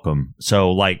welcome.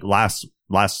 So, last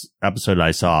episode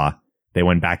I saw, they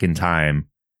went back in time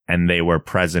and they were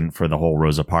present for the whole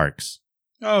Rosa Parks.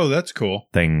 Oh, that's cool.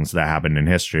 Things that happened in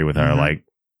history with her,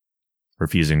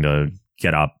 refusing to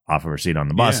get up off of her seat on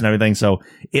the bus and everything. So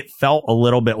it felt a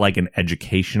little bit like an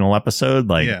educational episode.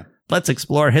 Let's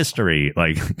explore history.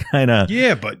 Kind of.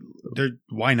 Yeah, but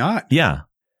why not? Yeah.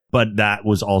 But that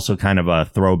was also kind of a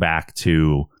throwback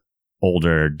to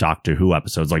older Doctor Who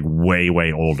episodes, way,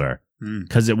 way older.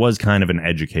 Because it was kind of an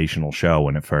educational show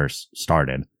when it first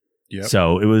started. Yep.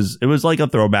 So it was like a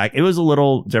throwback. It was a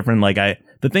little different.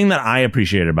 The thing that I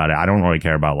appreciated about it, I don't really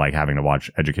care about having to watch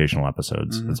educational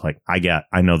episodes. It's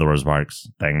I know the Rosa Parks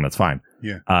thing. That's fine.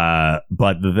 Yeah.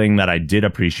 But the thing that I did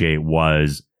appreciate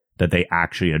was that they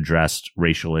actually addressed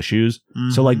racial issues.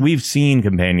 So we've seen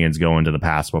companions go into the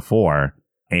past before,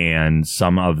 and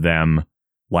some of them,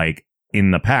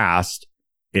 in the past,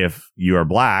 if you're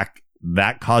black,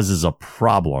 that causes a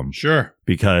problem. Sure.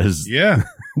 Because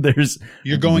there's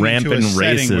you're going rampant into a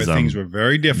setting racism where things were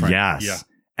very different. Yes. Yeah.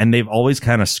 And they've always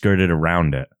kind of skirted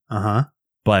around it.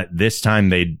 but this time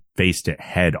they faced it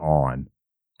head on.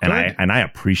 And I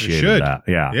appreciated that.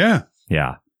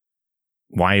 Yeah.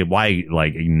 Why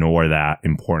like ignore that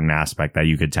important aspect that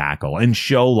you could tackle and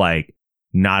show like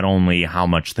not only how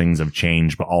much things have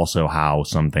changed, but also how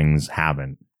some things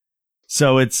haven't.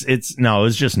 So it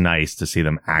was just nice to see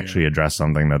them actually address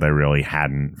something that they really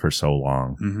hadn't for so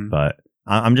long. Mm-hmm. But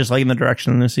I'm just liking the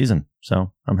direction of the season.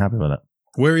 So I'm happy with it.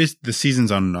 Where is the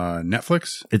season's on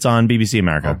Netflix? It's on BBC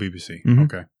America. Oh, BBC. Mm-hmm.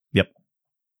 Okay. Yep.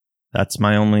 That's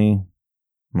my only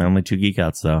two geek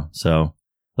outs though. So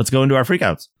let's go into our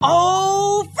freakouts.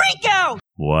 Oh, freak out!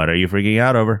 What are you freaking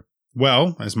out over?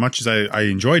 Well, as much as I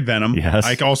enjoyed Venom, yes.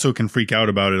 I also can freak out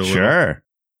about it a little. Sure.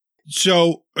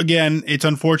 So again, it's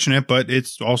unfortunate, but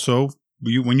it's also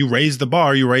when you raise the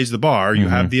bar, you raise the bar. You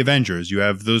have the Avengers, you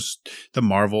have the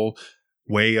Marvel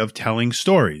way of telling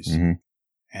stories. Mm-hmm.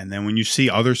 And then when you see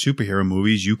other superhero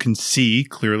movies, you can see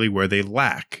clearly where they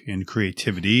lack in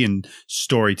creativity and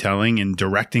storytelling and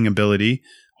directing ability,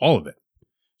 all of it.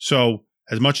 So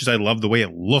as much as I love the way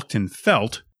it looked and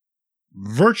felt,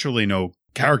 virtually no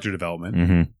character development.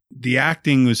 Mm-hmm. The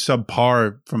acting was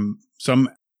subpar from some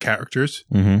characters.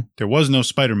 Mm-hmm. There was no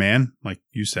Spider-Man, like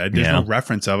you said. There's no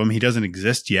reference of him. He doesn't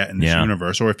exist yet in this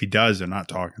universe, or if he does, they're not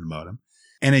talking about him.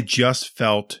 And it just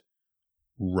felt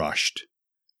rushed.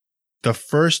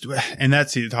 And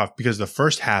that's tough because the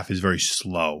first half is very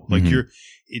slow. Like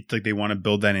it's like they want to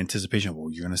build that anticipation.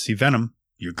 Well, you're going to see Venom.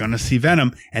 You're going to see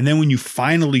Venom. And then when you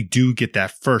finally do get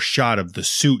that first shot of the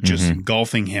suit just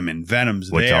engulfing him and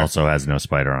Venom's Which there. also has no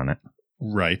spider on it.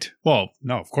 Right. Well,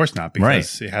 no, of course not,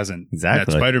 because it hasn't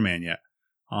met Spider-Man yet.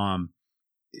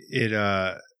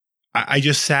 I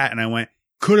just sat and I went,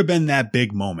 could have been that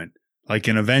big moment. Like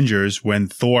in Avengers when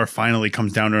Thor finally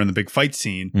comes down during the big fight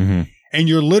scene. Mm-hmm. And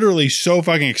you're literally so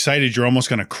fucking excited, you're almost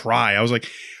going to cry. I was like,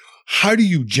 how do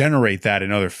you generate that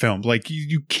in other films? Like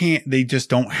you can't, they just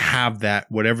don't have that,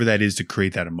 whatever that is to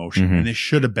create that emotion. And there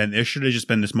should have just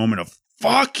been this moment of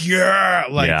fuck yeah.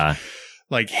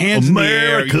 Like hands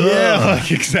America. in the air. Yeah,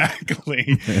 like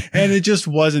exactly. And it just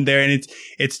wasn't there. And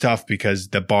it's tough because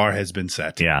the bar has been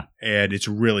set. Yeah. And it's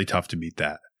really tough to beat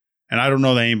that. And I don't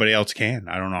know that anybody else can.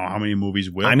 I don't know how many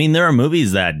movies will. I mean, there are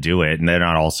movies that do it, and they're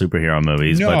not all superhero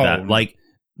movies. No. But that, like,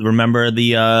 remember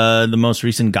the most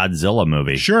recent Godzilla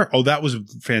movie? Sure. Oh, that was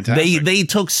fantastic. They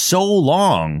took so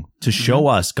long to show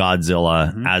us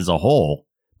Godzilla as a whole.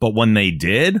 But when they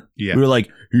did, we were like,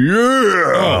 yeah.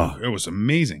 Oh, it was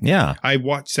amazing. Yeah. I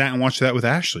sat and watched that with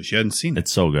Ashley. She hadn't seen it.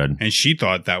 It's so good. And she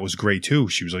thought that was great too.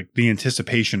 She was like, the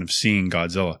anticipation of seeing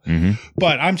Godzilla. Mm-hmm.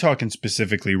 But I'm talking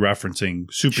specifically referencing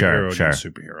superhero against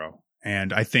superhero.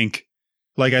 And I think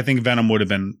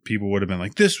Venom people would have been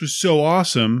like, this was so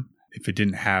awesome if it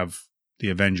didn't have the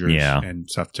Avengers and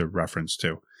stuff to reference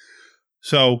to.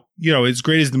 So, as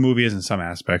great as the movie is in some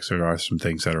aspects, there are some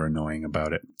things that are annoying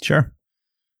about it. Sure.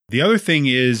 The other thing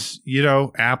is,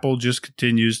 Apple just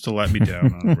continues to let me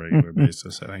down on a regular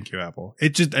basis. Thank you, Apple.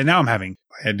 And now I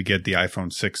had to get the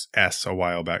iPhone 6S a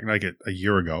while back, like a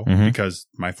year ago, because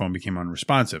my phone became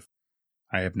unresponsive.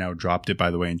 I have now dropped it,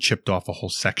 by the way, and chipped off a whole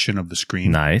section of the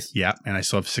screen. Nice. Yeah. And I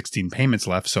still have 16 payments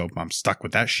left, so I'm stuck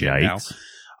with that shit now.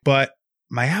 But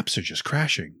my apps are just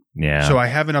crashing. Yeah. So I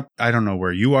haven't I don't know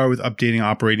where you are with updating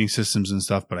operating systems and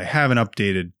stuff, but I haven't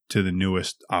updated to the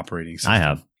newest operating system. I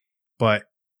have. But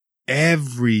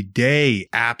every day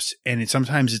apps, and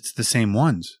sometimes it's the same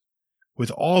ones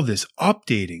with all this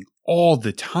updating all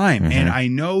the time. And I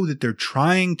know that they're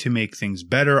trying to make things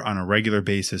better on a regular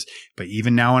basis, but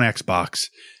even now on Xbox,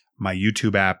 my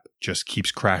YouTube app just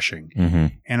keeps crashing.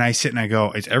 And I sit and I go,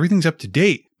 everything's up to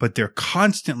date, but they're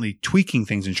constantly tweaking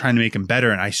things and trying to make them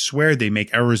better. And I swear they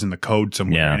make errors in the code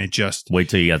somewhere, and it just wait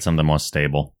till you get something more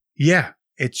stable. Yeah.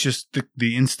 It's just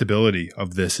the instability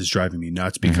of this is driving me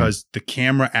nuts because the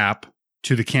camera app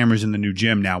to the cameras in the new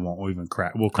gym now will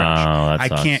crash. Oh, that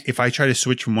sucks. Can't, if I try to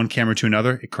switch from one camera to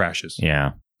another, it crashes.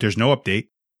 Yeah. There's no update.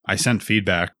 I sent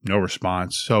feedback, no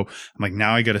response. So I'm like,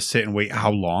 now I got to sit and wait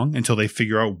how long until they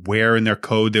figure out where in their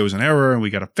code there was an error and we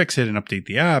got to fix it and update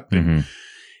the app.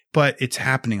 But it's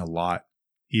happening a lot,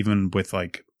 even with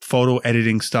like photo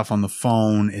editing stuff on the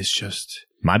phone. It's just.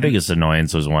 My biggest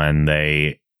annoyance was when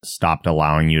they stopped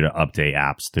allowing you to update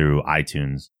apps through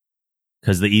iTunes.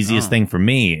 Because the easiest thing for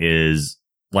me is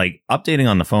like updating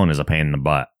on the phone is a pain in the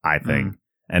butt, I think.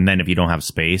 And then if you don't have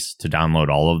space to download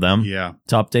all of them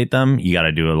to update them, you got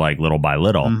to do it like little by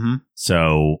little.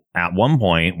 So at one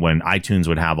point when iTunes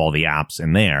would have all the apps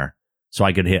in there, so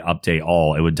I could hit update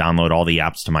all, it would download all the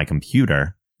apps to my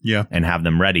computer and have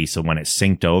them ready. So when it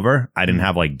synced over, I didn't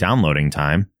have like downloading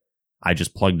time. I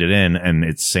just plugged it in and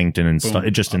it synced and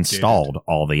it just installed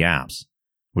all the apps.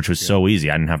 which was so easy.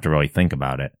 I didn't have to really think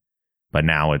about it. But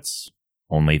now it's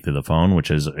only through the phone,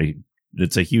 which is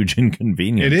it's a huge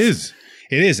inconvenience.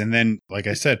 It is. And then, like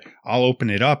I said, I'll open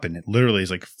it up and it literally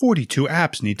is like 42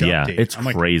 apps need to update. It's I'm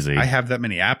crazy. Like, I have that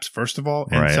many apps, first of all.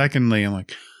 And secondly, I'm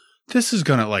like, this is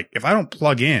going to like, if I don't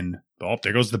plug in, oh,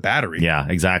 there goes the battery. Yeah,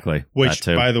 exactly. Which,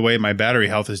 by the way, my battery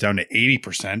health is down to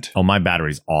 80%. Oh, my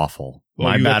battery's awful. Well,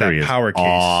 my battery is power case.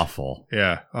 Awful.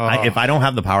 Yeah. If I don't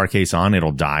have the power case on,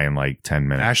 it'll die in like 10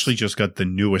 minutes. Ashley just got the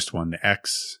newest one, the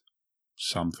X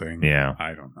something. Yeah.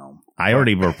 I don't know. I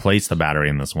already replaced the battery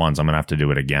in this one, so I'm going to have to do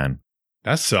it again.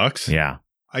 That sucks. Yeah.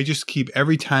 I just keep,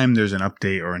 every time there's an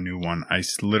update or a new one, I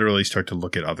literally start to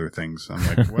look at other things. I'm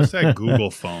like, what's that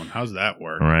Google phone? How's that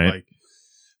work? Right. Like,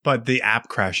 but the app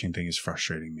crashing thing is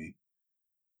frustrating me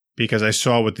because I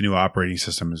saw what the new operating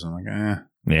system is. I'm like,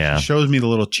 yeah. It shows me the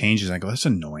little changes. I go, that's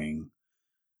annoying.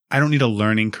 I don't need a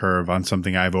learning curve on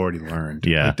something I've already learned.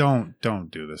 Yeah. Like, don't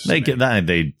do this. They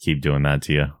keep doing that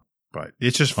to you. But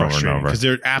it's just frustrating because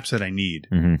there are apps that I need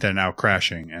that are now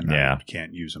crashing and I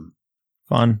can't use them.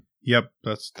 Fun. Yep.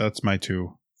 That's my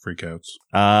 2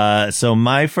 freakouts. So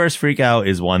my first freak out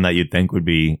is one that you'd think would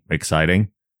be exciting,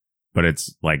 but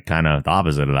it's like kind of the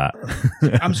opposite of that.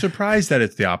 I'm surprised that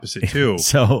it's the opposite too.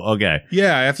 So, okay.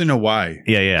 Yeah, I have to know why.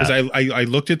 Yeah. Because I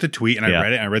looked at the tweet and I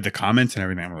read it and I read the comments and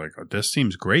everything. I'm like, oh, this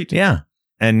seems great. Yeah.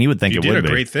 And you would think it would be. You did a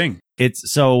great thing.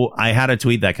 So I had a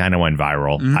tweet that kind of went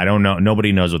viral. Mm-hmm. I don't know.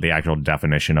 Nobody knows what the actual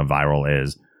definition of viral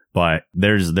is, but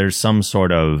there's some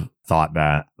sort of thought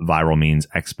that viral means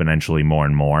exponentially more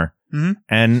and more. Mm-hmm.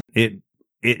 And it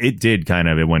did kind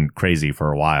of, it went crazy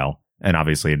for a while. And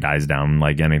obviously it dies down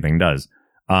like anything does.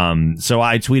 So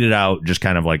I tweeted out just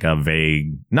kind of like a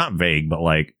not vague, but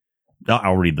like,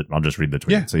 I'll just read the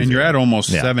tweet. Yeah, and you're at almost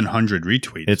 700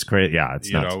 retweets. It's crazy. Yeah,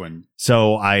 it's nuts. And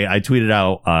so I tweeted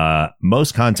out,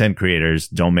 most content creators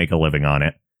don't make a living on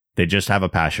it. They just have a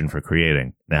passion for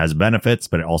creating. It has benefits,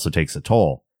 but it also takes a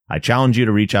toll. I challenge you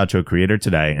to reach out to a creator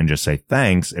today and just say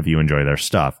thanks if you enjoy their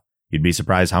stuff. You'd be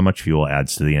surprised how much fuel it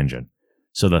adds to the engine.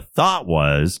 So the thought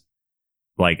was,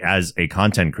 like, as a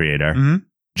content creator,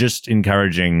 just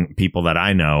encouraging people that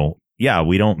I know,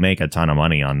 we don't make a ton of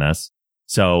money on this.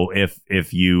 So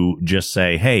if you just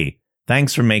say, hey,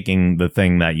 thanks for making the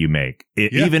thing that you make,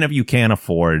 even if you can't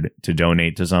afford to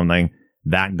donate to something,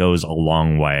 that goes a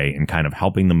long way in kind of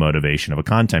helping the motivation of a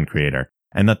content creator.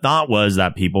 And the thought was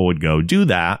that people would go do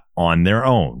that on their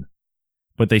own.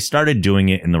 But they started doing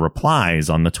it in the replies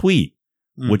on the tweet,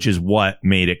 which is what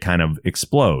made it kind of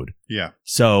explode. Yeah.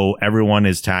 So everyone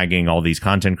is tagging all these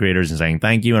content creators and saying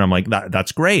thank you. And I'm like,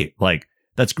 that's great. Like,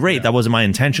 that's great. Yeah. That wasn't my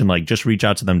intention. Like, just reach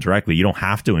out to them directly. You don't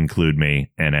have to include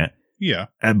me in it. Yeah.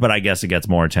 But I guess it gets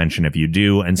more attention if you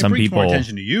do. And some people, more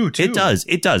attention to you too. It does.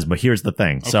 But here's the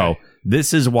thing. Okay. So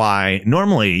this is why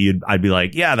normally I'd be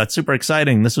like, yeah, that's super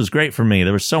exciting. This was great for me.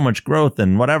 There was so much growth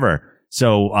and whatever.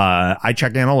 So, I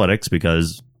check analytics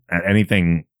because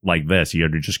anything like this, you're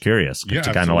just curious to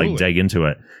kind of like dig into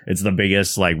it. It's the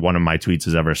biggest, like, one of my tweets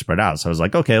has ever spread out. So I was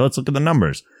like, okay, let's look at the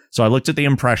numbers. So I looked at the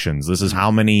impressions. This is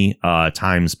how many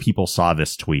times people saw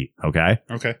this tweet. Okay.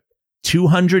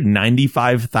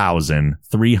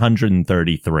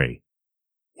 295,333.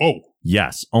 Whoa.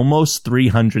 Yes. Almost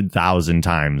 300,000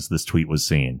 times this tweet was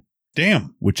seen.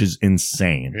 Damn. Which is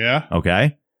insane. Yeah.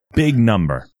 Okay. Big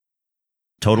number.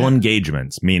 Total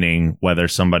engagements, meaning whether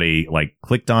somebody like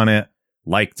clicked on it,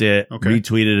 liked it,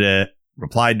 retweeted it,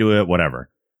 replied to it, whatever.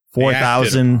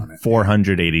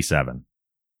 4,487.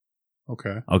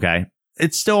 Okay.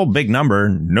 It's still a big number,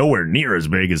 nowhere near as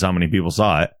big as how many people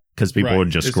saw it because people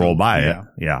would just scroll by it.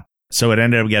 Yeah. So it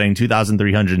ended up getting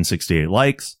 2,368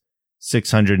 likes,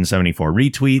 674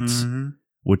 retweets,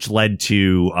 which led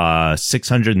to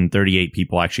 638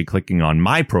 people actually clicking on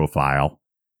my profile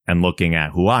and looking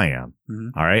at who I am.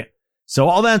 All right. So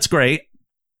all that's great.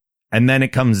 And then it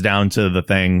comes down to the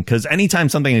thing, because anytime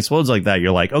something explodes like that,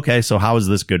 you're like, okay, so how is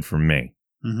this good for me?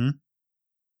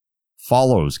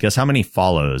 Follows. Guess how many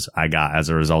follows I got as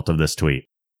a result of this tweet?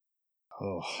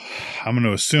 Oh, I'm going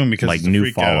to assume because like new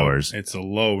followers. It's a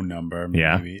low number.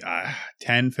 Maybe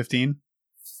 10, 15?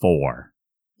 4.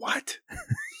 What?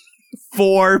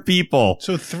 4 people.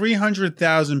 So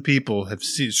 300,000 people have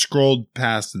scrolled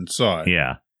past and saw it.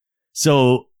 Yeah.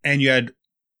 So, and you had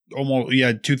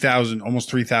 2,000, almost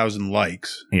 3,000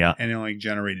 likes. Yeah. And it only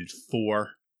generated 4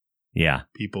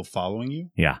 people following you.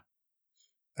 Yeah.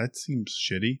 That seems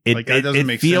shitty. That doesn't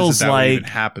make sense that would even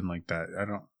happen like that.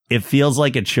 It feels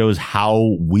like it shows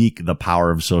how weak the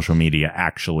power of social media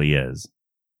actually is.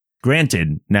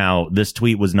 Granted, now this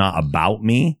tweet was not about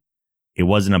me. It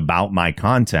wasn't about my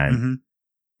content,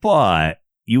 but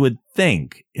you would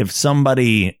think if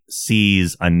somebody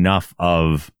sees enough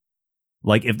of,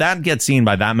 like, if that gets seen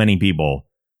by that many people,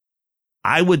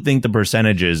 I would think the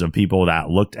percentages of people that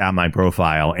looked at my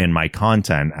profile and my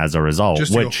content as a result,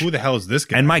 just to go, who the hell is this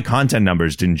guy? And my content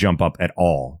numbers didn't jump up at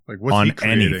all, like, what's on he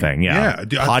creating? anything. Yeah.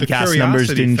 Podcast the numbers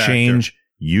didn't factor. change.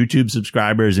 YouTube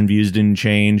subscribers and views didn't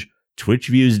change. Twitch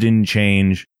views didn't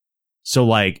change. So,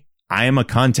 like, I am a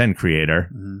content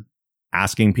creator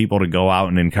asking people to go out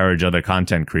and encourage other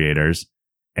content creators.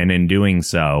 And in doing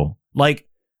so, like,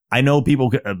 I know people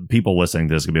listening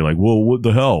to this could be like, well, what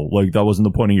the hell? Like, that wasn't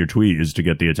the point of your tweet, is to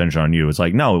get the attention on you. It's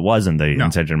like, no, it wasn't the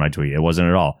intention of my tweet. It wasn't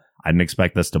at all. I didn't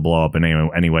expect this to blow up in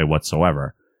any way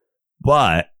whatsoever.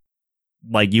 But,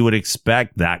 like, you would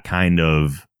expect that kind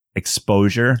of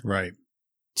exposure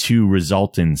to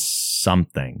result in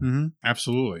something.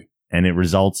 Absolutely. And it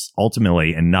results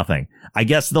ultimately in nothing. I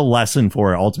guess the lesson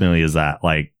for it ultimately is that,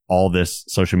 like, all this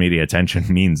social media attention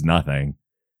means nothing.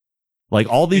 Like,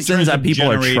 all these things that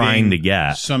people are trying to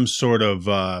get. Some sort of,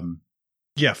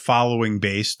 following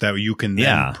base that you can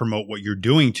then promote what you're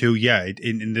doing to. Yeah.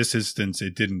 In this instance,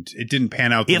 it didn't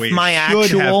pan out the way it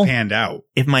should have panned out.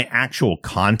 If my actual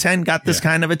content got this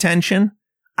kind of attention,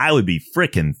 I would be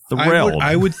freaking thrilled.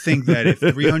 I would think that if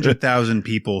 300,000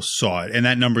 people saw it, and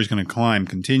that number is going to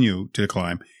continue to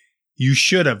climb, you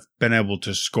should have been able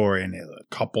to score in a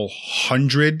couple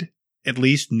hundred, at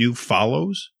least, new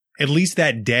follows. At least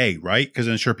that day, right? Because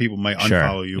I'm sure people might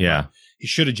unfollow you. Yeah. You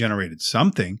should have generated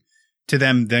something to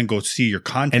them then go see your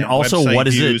content. And also, what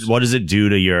does it do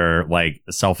to your, like,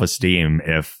 self-esteem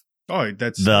if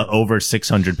the over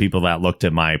 600 people that looked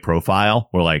at my profile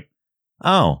were like,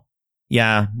 oh,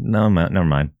 yeah, no, never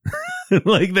mind.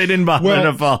 Like, they didn't bother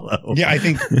to follow. Yeah, I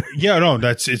think,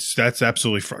 that's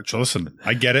absolutely listen,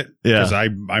 I get it. Because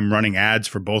I'm running ads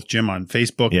for both Jim on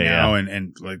Facebook now.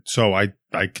 And like, so I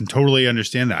can totally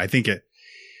understand that. I think it,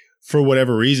 for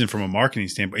whatever reason, from a marketing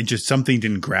standpoint, just something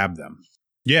didn't grab them.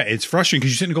 Yeah, it's frustrating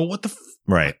because you sit and go, what the fuck?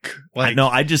 Right. Like,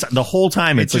 the whole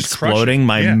time it's exploding,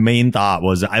 my main thought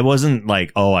was, I wasn't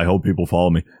like, oh, I hope people follow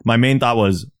me. My main thought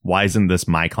was, why isn't this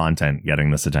my content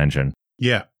getting this attention?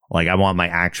 Yeah. Like, I want my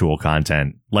actual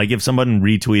content. Like, if someone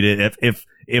retweeted,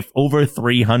 if over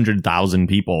 300,000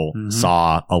 people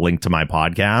saw a link to my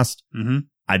podcast,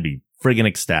 I'd be friggin'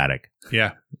 ecstatic.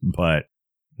 Yeah. But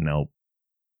no,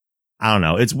 I don't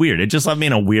know. It's weird. It just left me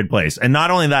in a weird place. And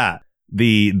not only that,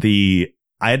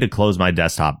 I had to close my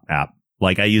desktop app.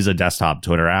 Like, I use a desktop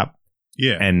Twitter app.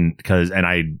 Yeah. And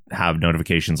I have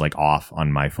notifications, like, off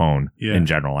on my phone in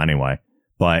general anyway.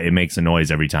 But it makes a noise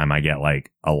every time I get,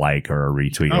 like, a like or a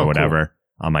retweet or whatever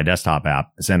on my desktop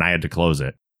app. So then I had to close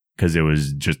it because it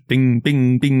was just bing,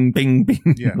 bing, bing, bing,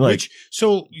 bing. Yeah. Like,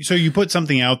 so you put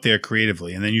something out there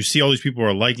creatively, and then you see all these people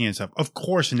are liking it and stuff. Of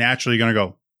course, naturally, you're going to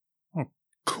go, oh,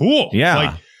 cool. Yeah.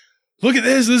 Like, look at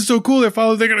this. This is so cool. They're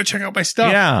going to check out my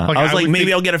stuff. Yeah. Like, I was like,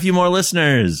 maybe I'll get a few more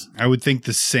listeners. I would think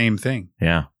the same thing.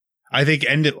 Yeah. I think,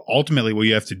 ultimately, what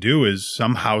you have to do is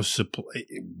somehow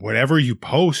whatever you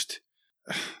post,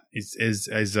 as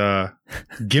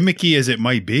gimmicky as it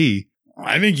might be,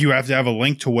 I think you have to have a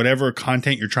link to whatever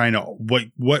content you're trying to,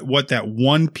 what that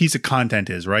one piece of content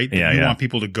is, right? That you want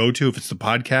people to go to. If it's the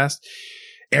podcast,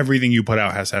 everything you put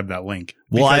out has to have that link.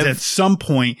 Because at some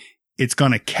point, it's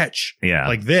going to catch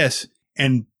like this.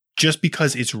 And just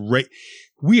because it's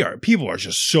people are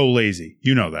just so lazy.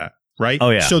 You know that, right?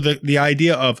 Oh, yeah. So the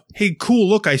idea of, hey, cool,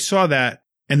 look, I saw that.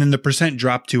 And then the percent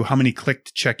dropped to how many clicked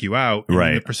to check you out. And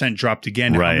then the percent dropped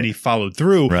again to how many followed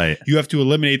through. Right. You have to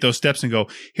eliminate those steps and go,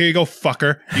 here you go,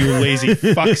 fucker. You lazy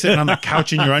fuck sitting on the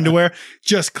couch in your underwear.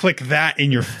 Just click that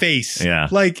in your face. Yeah.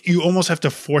 Like, you almost have to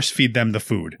force feed them the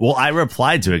food. Well, I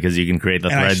replied to it because you can create the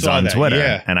threads on Twitter.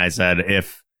 Yeah. And I said,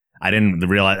 if I didn't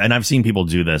realize, and I've seen people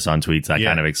do this on tweets that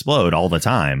kind of explode all the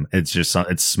time. It's just,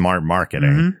 it's smart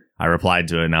marketing. I replied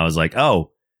to it and I was like,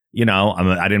 oh, you know,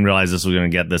 I didn't realize this was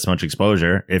going to get this much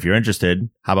exposure. If you're interested,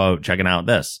 how about checking out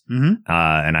this? And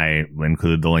I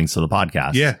included the links to the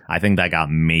podcast. Yeah. I think that got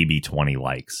maybe 20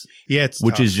 likes. Yeah.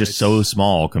 Which is just so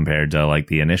small compared to, like,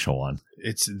 the initial one.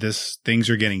 Things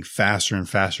are getting faster and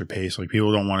faster pace. Like,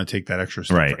 people don't want to take that extra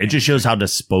step. Right. It just shows how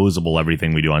disposable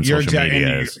everything we do on social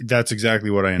media is. That's exactly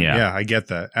what I am. Yeah, I get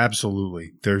that.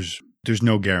 Absolutely. There's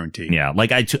no guarantee. Yeah.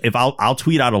 Like, I'll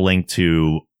tweet out a link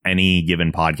to any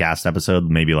given podcast episode,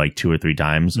 maybe like 2 or 3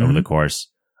 times over the course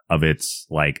of its,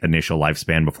 like, initial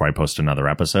lifespan before I post another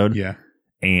episode. Yeah.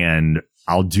 And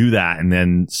I'll do that. And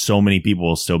then so many people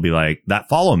will still be like, that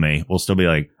follow me will still be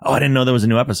like, oh, I didn't know there was a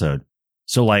new episode.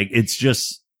 So, like, it's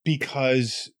just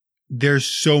because there's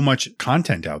so much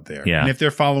content out there. Yeah. And if they're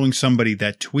following somebody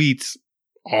that tweets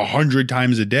 100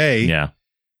 times a day,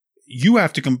 you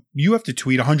have to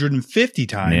tweet 150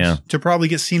 times to probably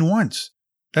get seen once.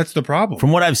 That's the problem.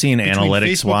 From what I've seen, between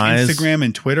analytics Facebook, wise, Instagram,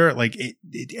 and Twitter, like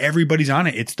everybody's on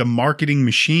it. It's the marketing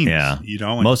machines. Yeah.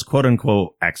 Most quote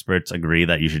unquote experts agree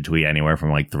that you should tweet anywhere from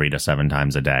like 3 to 7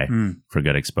 times a day for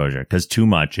good exposure. Because too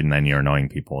much, and then you're annoying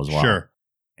people as well. Sure.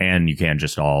 And you can't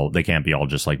they can't be all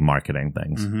just like marketing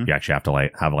things. You actually have to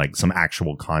like have like some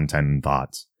actual content and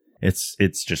thoughts.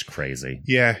 It's just crazy.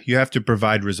 Yeah, you have to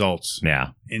provide results. Yeah.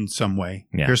 In some way.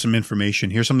 Yeah. Here's some information.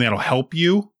 Here's something that'll help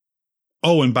you.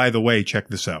 Oh, and by the way, check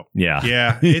this out. Yeah.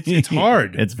 Yeah. It's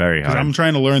hard. It's very hard. I'm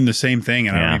trying to learn the same thing,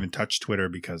 and I don't even touch Twitter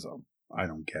because I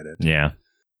don't get it. Yeah.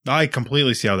 I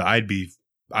completely see how that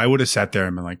I would have sat there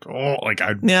and been like, oh, like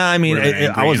I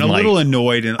was a little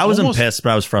annoyed, and I wasn't pissed, but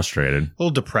I was frustrated, a little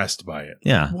depressed by it.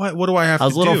 Yeah, what do I have to do? I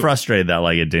was a little frustrated that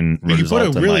like it didn't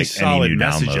result in really solid any new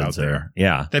message out there.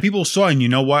 Yeah, that people saw, and you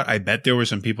know what? I bet there were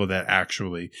some people that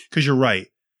actually, because you're right.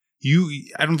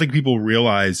 I don't think people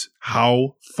realize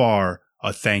how far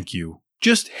a thank you.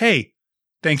 Just hey,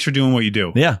 thanks for doing what you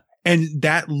do. Yeah, and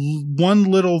that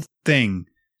one little thing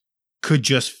could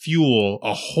just fuel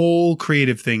a whole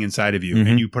creative thing inside of you,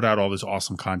 and you put out all this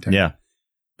awesome content. Yeah.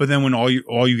 But then when all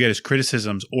you get is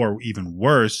criticisms, or even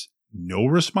worse, no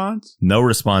response. No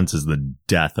response is the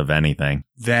death of anything.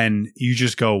 Then you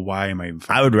just go, why am I even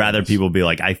I would rather people be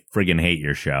like, I friggin' hate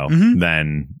your show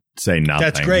than say nothing.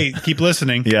 That's great. Keep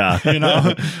listening. Yeah.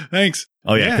 Thanks.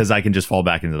 Oh yeah. Cause I can just fall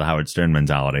back into the Howard Stern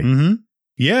mentality.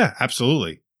 Yeah,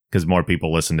 absolutely. Cause more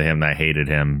people listened to him that hated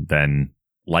him than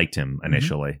liked him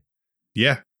initially.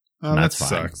 Yeah. Oh, that fine.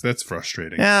 Sucks. That's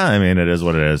frustrating. Yeah, I mean, it is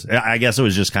what it is. I guess it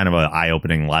was just kind of an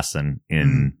eye-opening lesson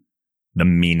in the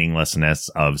meaninglessness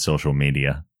of social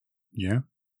media. Yeah.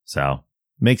 So,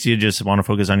 makes you just want to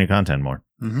focus on your content more.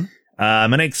 My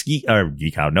next geek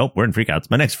out. Nope, we're in freakouts.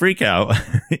 My next freakout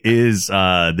is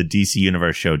the DC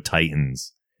Universe show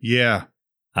Titans. Yeah.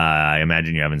 I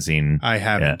imagine you haven't seen. I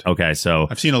haven't. Okay, so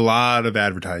I've seen a lot of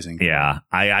advertising. Yeah,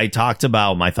 I talked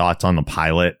about my thoughts on the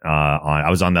pilot. I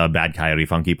was on the Bad Coyote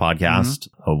Funky podcast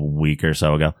a week or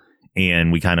so ago,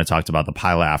 and we kind of talked about the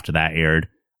pilot after that aired.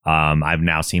 I've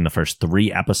now seen the first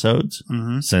 3 episodes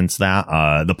since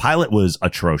that. The pilot was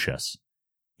atrocious.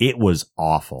 It was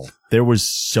awful. There was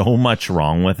so much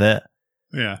wrong with it.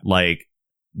 Yeah, like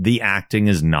the acting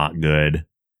is not good.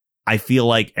 I feel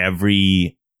like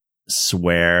every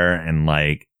swear and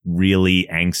like really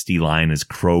angsty line is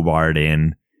crowbarred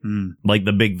in. Like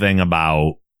the big thing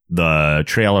about the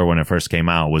trailer when it first came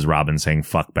out was Robin saying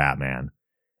fuck Batman,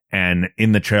 and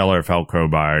in the trailer it felt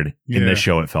crowbarred. In the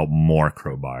show it felt more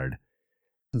crowbarred.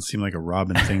 Doesn't seem like a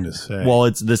Robin thing to say. Well,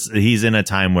 he's in a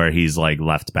time where he's like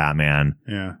left Batman,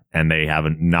 and they have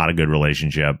not a good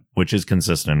relationship, which is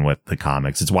consistent with the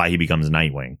comics. It's why he becomes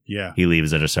Nightwing. Yeah, he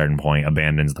leaves at a certain point,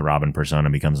 abandons the Robin persona,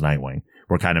 and becomes Nightwing.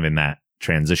 We're kind of in that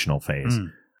transitional phase.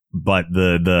 But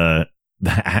the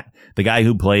guy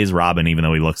who plays Robin, even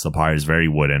though he looks the part, is very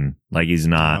wooden. Like he's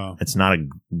not. It's not a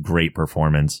great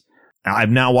performance.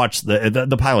 I've now watched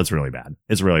the pilot's really bad.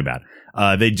 It's really bad.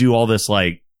 They do all this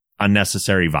like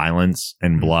unnecessary violence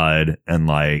and blood, and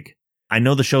like I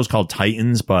know the show's called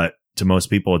Titans, but to most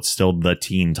people it's still the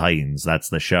Teen Titans. That's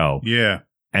the show. Yeah.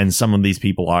 And some of these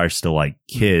people are still like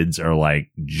kids or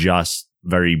like just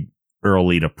very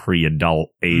early to pre-adult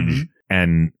age.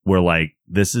 And we're like,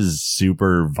 this is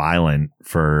super violent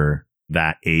for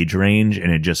that age range,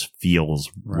 and it just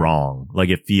feels wrong. Like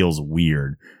it feels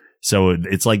weird. So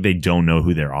it's like they don't know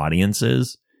who their audience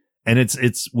is. And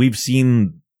we've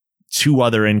seen 3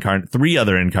 other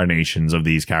incarnations of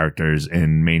these characters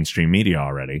in mainstream media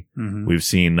already. We've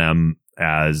seen them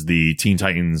as the Teen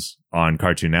Titans on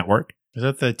Cartoon Network. Is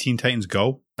that the Teen Titans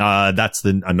Go? That's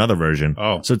another version.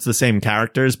 Oh. So it's the same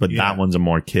characters, but that one's a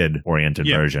more kid-oriented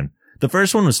version. The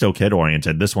first one was still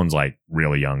kid-oriented. This one's like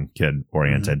really young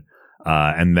kid-oriented.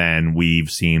 And then we've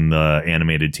seen the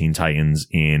animated Teen Titans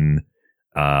in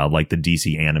like the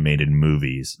DC animated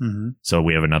movies. So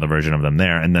we have another version of them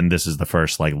there. And then this is the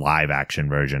first like live action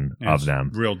version of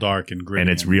them. Real dark and gritty. And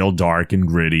it's real dark and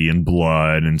gritty and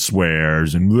blood and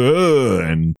swears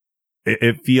and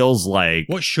it feels like.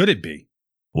 What should it be?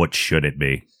 What should it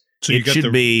be? So it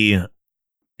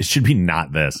should be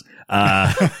not this.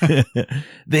 They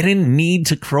didn't need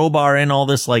to crowbar in all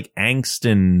this like angst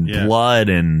and blood,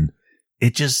 and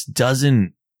it just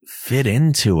doesn't fit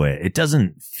into it. It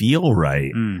doesn't feel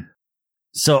right.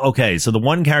 So the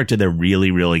one character they're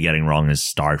really, really getting wrong is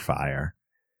Starfire.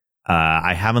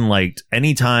 I haven't liked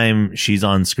anytime she's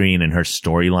on screen and her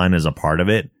storyline is a part of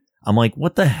it. I'm like,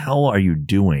 what the hell are you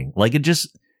doing? Like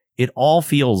it all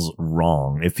feels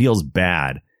wrong. It feels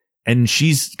bad. And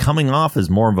she's coming off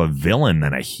as more of a villain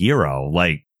than a hero.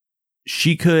 Like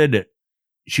she could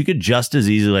just as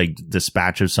easily like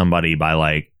dispatch of somebody by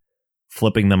like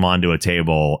flipping them onto a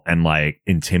table and like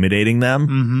intimidating them.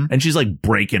 Mm-hmm. And she's like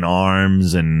breaking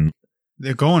arms and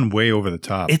they're going way over the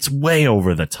top. It's way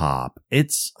over the top.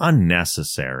 It's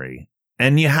unnecessary.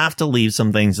 And you have to leave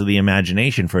some things to the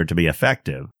imagination for it to be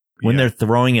effective. When they're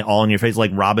throwing it all in your face,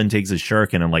 like Robin takes his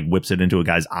shuriken and like whips it into a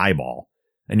guy's eyeball.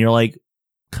 And you're like,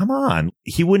 come on.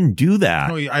 He wouldn't do that.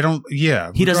 No, I don't.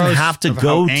 Yeah. He doesn't have to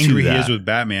go to angry that. He is with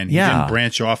Batman. He didn't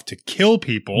branch off to kill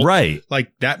people. Right.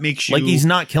 Like that makes you. Like he's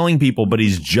not killing people, but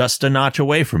he's just a notch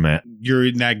away from it. You're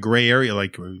in that gray area.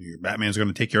 Like Batman's going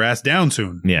to take your ass down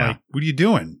soon. Yeah. Like, what are you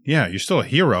doing? Yeah. You're still a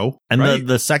hero. And right?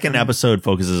 the second episode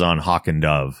focuses on Hawk and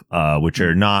Dove, which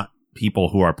are not people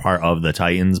who are part of the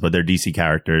Titans, but they're DC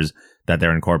characters that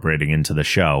they're incorporating into the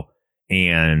show.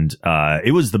 And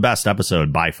it was the best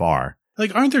episode by far.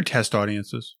 Like, aren't there test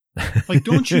audiences? Like,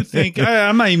 don't you think?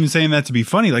 I'm not even saying that to be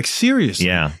funny. Like, seriously.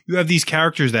 Yeah. You have these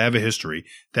characters that have a history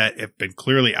that have been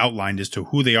clearly outlined as to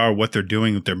who they are, what they're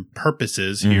doing, what their purpose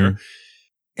is here.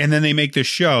 And then they make this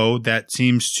show that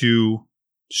seems to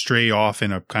stray off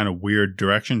in a kind of weird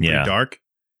direction, pretty dark.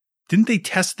 Didn't they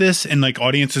test this and like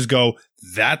audiences go,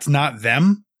 that's not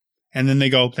them? And then they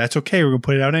go, that's okay. We're going to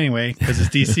put it out anyway because it's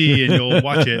DC and you'll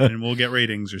watch it and we'll get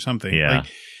ratings or something. Yeah. Like,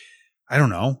 I don't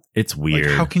know. It's weird.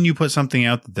 Like, how can you put something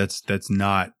out that's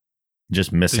not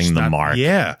just missing the mark?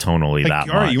 Yeah. Tonally like, that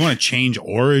all right, much. you want to change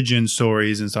origin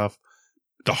stories and stuff.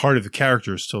 The heart of the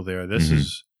character is still there. This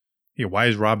is, why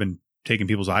is Robin taking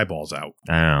people's eyeballs out?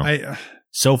 I don't know.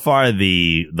 So far,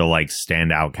 the like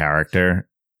standout character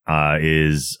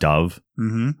is Dove,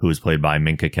 who is played by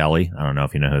Minka Kelly. I don't know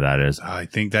if you know who that is. I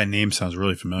think that name sounds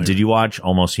really familiar. Did you watch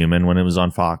Almost Human when it was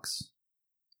on Fox?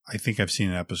 I think I've seen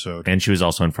an episode. And she was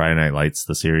also in Friday Night Lights,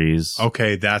 the series.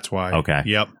 Okay, that's why. Okay.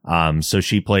 Yep. So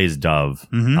she plays Dove,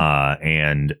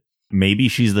 and maybe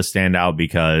she's the standout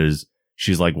because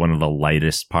she's like one of the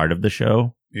lightest part of the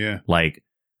show. Yeah. Like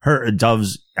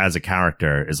Dove's as a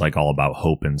character is like all about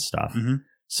hope and stuff.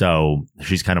 So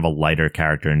she's kind of a lighter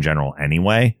character in general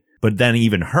anyway. But then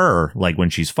even her, like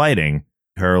when she's fighting,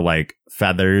 her like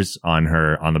feathers on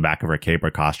the back of her cape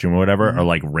or costume or whatever are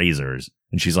like razors.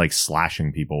 And she's like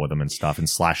slashing people with them and stuff and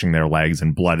slashing their legs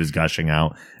and blood is gushing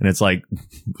out. And it's like,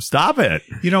 stop it.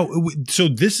 So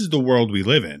this is the world we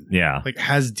live in. Yeah. Like,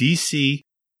 has DC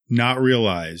not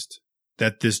realized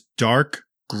that this dark,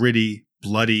 gritty,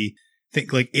 bloody thing,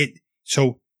 like it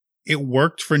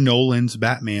worked for Nolan's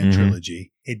Batman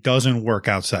trilogy. It doesn't work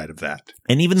outside of that.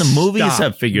 And even the movies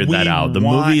have figured that out. The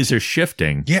movies are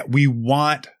shifting. Yeah, we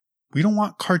don't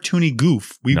want cartoony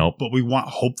goof. But we want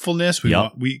hopefulness.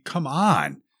 Come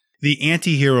on. The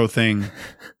anti-hero thing,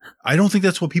 I don't think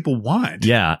that's what people want.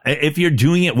 Yeah. If you're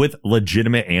doing it with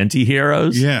legitimate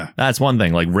anti-heroes, that's one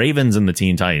thing. Like Raven's in the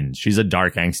Teen Titans. She's a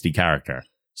dark, angsty character.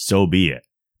 So be it.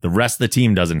 The rest of the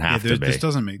team doesn't have to be. This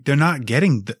doesn't make, they're not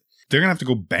getting, they're going to have to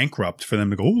go bankrupt for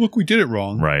them to go, oh, look, we did it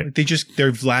wrong. Right. Like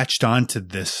they're latched onto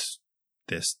this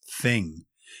thing.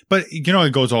 But,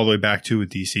 it goes all the way back to with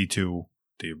DC to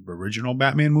the original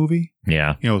Batman movie.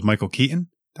 Yeah. With Michael Keaton.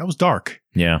 That was dark.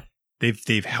 Yeah.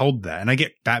 They've held that. And I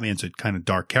get Batman's a kind of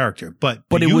dark character, but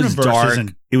it was dark.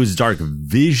 It was dark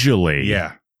visually.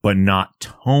 Yeah. But not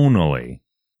tonally.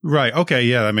 Right. Okay.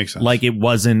 Yeah, that makes sense. Like it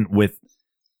wasn't with,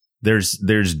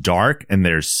 there's dark and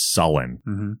there's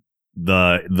sullen.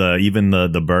 Even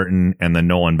the Burton and the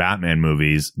Nolan Batman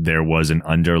movies, there was an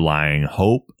underlying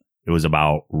hope. It was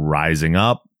about rising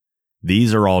up.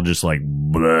 These are all just like,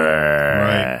 bleh,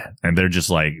 right. And they're just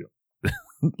like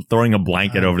throwing a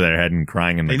blanket over their head and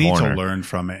crying in the corner. They need to learn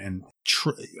from it. And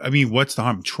what's the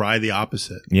harm? Try the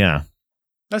opposite. Yeah.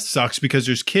 That sucks because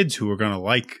there's kids who are going to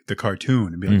like the cartoon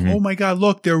and be like, oh my God,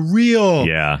 look, they're real.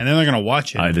 Yeah. And then they're going to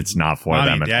watch it. It's not for them at all.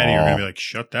 Mommy and Daddy are going to be like,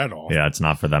 shut that off. Yeah, it's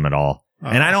not for them at all.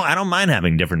 And I don't mind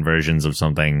having different versions of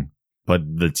something, but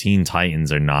the Teen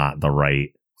Titans are not the right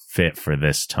fit for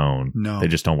this tone. No. They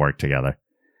just don't work together.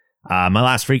 My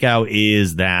last freak out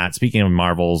is that, speaking of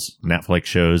Marvel's Netflix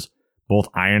shows, both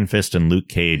Iron Fist and Luke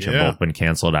Cage have both been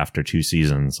canceled after 2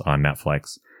 seasons on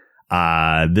Netflix.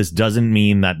 This doesn't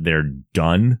mean that they're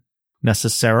done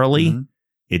necessarily.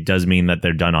 It does mean that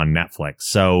they're done on Netflix.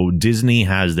 So Disney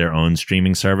has their own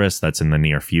streaming service that's in the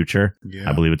near future. Yeah.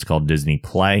 I believe it's called Disney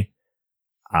Play.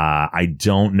 I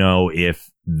don't know if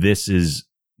this is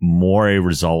more a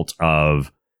result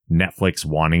of Netflix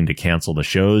wanting to cancel the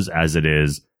shows as it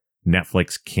is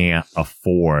Netflix can't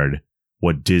afford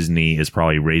what Disney is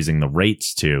probably raising the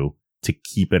rates to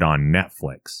keep it on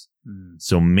Netflix.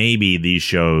 So maybe these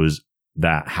shows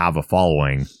that have a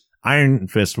following, Iron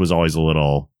Fist was always a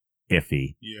little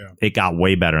iffy. Yeah. It got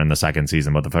way better in the second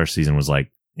season, but the first season was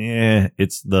like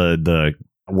it's the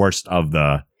worst of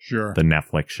the Sure. the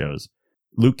Netflix shows.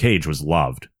 Luke Cage was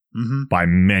loved by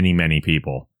many, many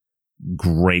people.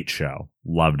 Great show.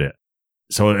 Loved it.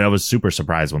 So I was super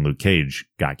surprised when Luke Cage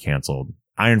got canceled.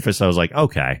 Iron Fist, I was like,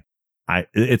 okay,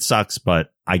 it sucks,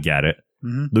 but I get it.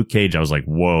 Luke Cage, I was like,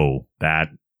 whoa,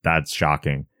 that's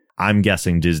shocking. I'm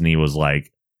guessing Disney was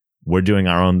like, we're doing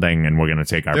our own thing and we're going to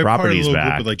take our properties part of a back.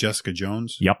 Group with like Jessica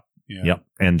Jones. Yep. Yeah. Yep.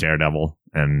 And Daredevil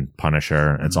and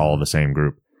Punisher. It's all the same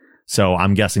group. So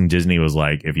I'm guessing Disney was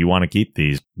like, if you want to keep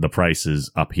these, the price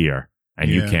is up here and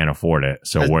you can't afford it.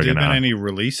 So we're going to. Has there been any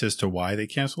release as to why they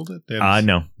canceled it?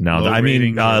 No. I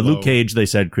mean, Luke Cage, they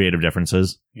said creative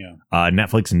differences. Yeah.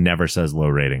 Netflix never says low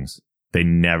ratings. They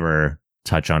never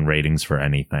touch on ratings for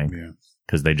anything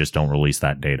because they just don't release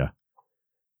that data.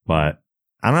 But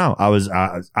I don't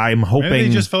know. I'm hoping. Maybe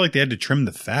they just felt like they had to trim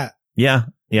the fat. Yeah.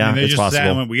 Yeah. And they it's just possible. sat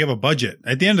and went, we have a budget.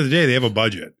 At the end of the day, they have a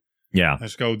budget. Yeah.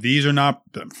 Let's go. These are not,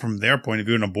 from their point of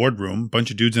view, in a boardroom, a bunch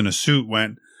of dudes in a suit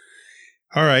went,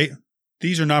 all right,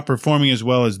 these are not performing as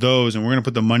well as those, and we're going to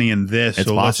put the money in this. It's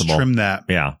so possible. Let's trim that.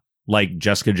 Yeah. Like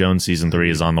Jessica Jones season 3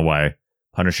 is on the way.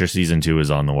 Punisher season 2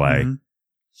 is on the way.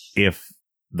 If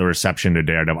the reception to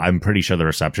Daredevil, I'm pretty sure the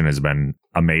reception has been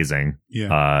amazing.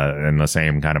 Yeah. And the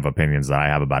same kind of opinions that I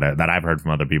have about it, that I've heard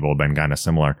from other people have been kind of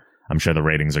similar. I'm sure the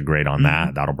ratings are great on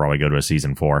that. That'll probably go to a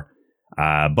season 4.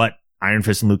 But Iron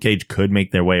Fist and Luke Cage could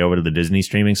make their way over to the Disney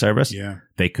streaming service. Yeah.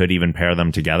 They could even pair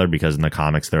them together because in the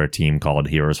comics, they're a team called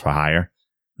Heroes for Hire.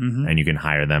 And you can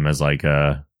hire them as like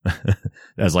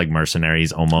as like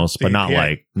mercenaries almost, but not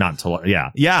like,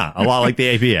 Yeah. A lot like the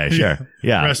APA. Sure.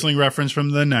 Yeah. Wrestling reference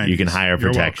from the 90s. You can hire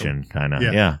protection kind of.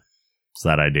 Yeah. It's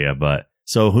that idea. But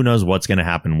so who knows what's going to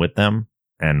happen with them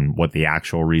and what the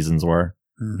actual reasons were,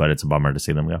 but it's a bummer to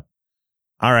see them go.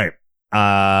 All right.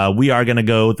 We are going to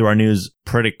go through our news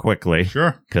pretty quickly.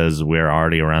 Sure. Because we're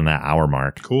already around that hour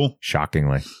mark. Cool.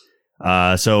 Shockingly.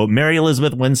 So Mary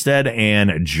Elizabeth Winstead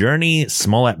and Journey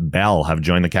Smollett-Bell have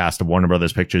joined the cast of Warner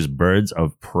Brothers Pictures' Birds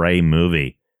of Prey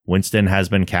movie. Winston has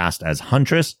been cast as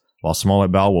Huntress, while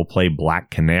Smollett-Bell will play Black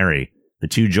Canary. The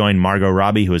two join Margot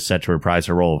Robbie, who is set to reprise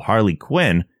her role of Harley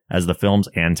Quinn as the film's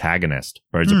antagonist.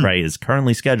 Birds of Prey is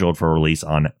currently scheduled for release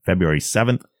on February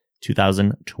 7th,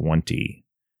 2020.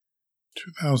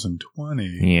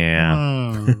 2020. Yeah.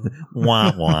 Oh.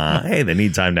 Wah, wah. Hey, they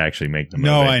need time to actually make the movie.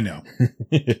 No, I know.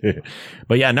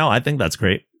 But yeah, no, I think that's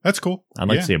great. That's cool. I'd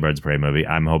like to see a Birds of Prey movie.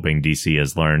 I'm hoping DC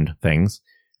has learned things.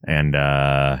 And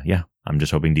I'm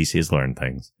just hoping DC has learned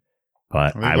things.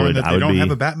 But they don't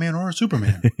have a Batman or a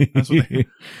Superman. That's what they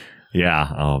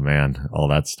Yeah. Oh, man. All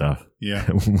that stuff. Yeah.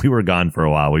 We were gone for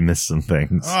a while. We missed some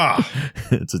things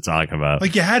to talk about.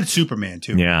 Like you had Superman,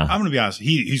 too. Yeah. I'm going to be honest.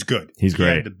 He's good. He's great.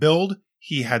 He had the build.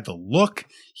 He had the look.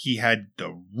 He had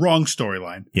the wrong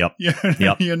storyline. Yep.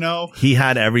 Yep. You know? He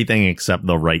had everything except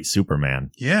the right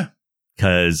Superman. Yeah.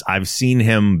 Because I've seen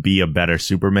him be a better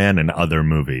Superman in other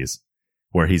movies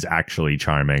where he's actually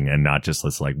charming and not just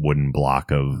this like wooden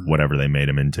block of whatever they made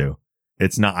him into.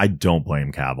 It's not, I don't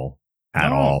blame Cavill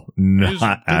at all.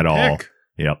 Not at all.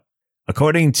 Yep.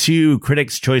 According to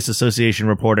Critics' Choice Association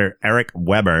reporter Eric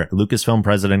Weber, Lucasfilm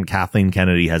president Kathleen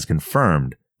Kennedy has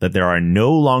confirmed that there are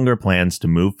no longer plans to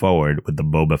move forward with the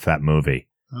Boba Fett movie.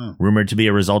 Rumored to be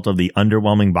a result of the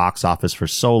underwhelming box office for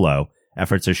Solo,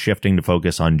 efforts are shifting to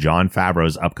focus on Jon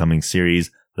Favreau's upcoming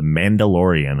series, The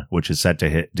Mandalorian, which is set to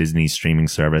hit Disney's streaming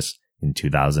service in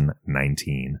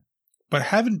 2019. But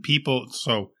haven't people...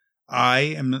 So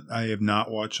I have not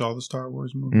watched all the Star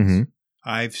Wars movies.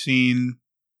 I've seen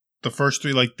the first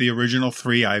 3, like the original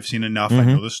 3. I've seen enough. I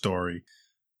know the story.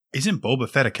 Isn't Boba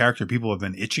Fett a character people have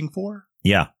been itching for?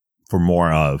 Yeah, for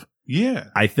more of. Yeah.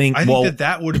 I think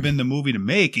that would have been the movie to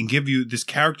make and give you this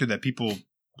character that people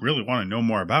really want to know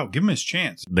more about. Give him his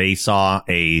chance. They saw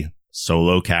a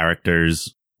Solo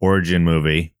character's origin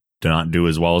movie to not do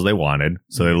as well as they wanted.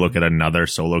 So they look at another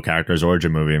Solo character's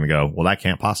origin movie and go, well, that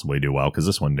can't possibly do well because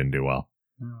this one didn't do well.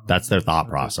 That's their thought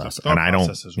process. And I don't,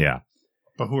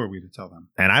 But who are we to tell them?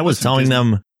 And I was telling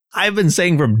them, I've been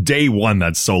saying from day one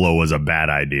that Solo was a bad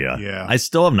idea. Yeah. I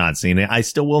still have not seen it. I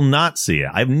still will not see it.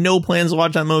 I have no plans to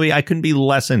watch that movie. I couldn't be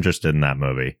less interested in that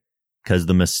movie because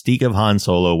the mystique of Han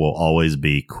Solo will always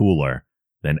be cooler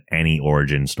than any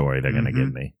origin story they're going to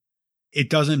give me. It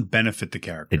doesn't benefit the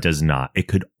character. It does not. It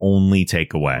could only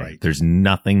take away. Right. There's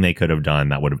nothing they could have done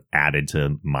that would have added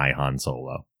to my Han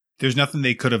Solo. There's nothing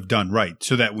they could have done right.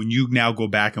 So that when you now go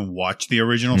back and watch the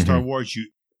original Star Wars,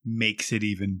 makes it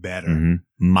even better.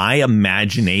 My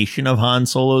imagination of Han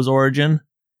Solo's origin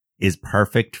is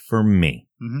perfect for me.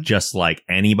 just like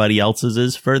anybody else's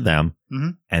is for them.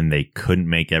 And they couldn't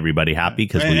make everybody happy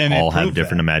because we all have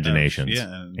different imaginations.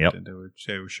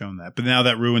 They were shown that. But now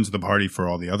that ruins the party for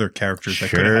all the other characters that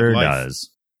could have had life.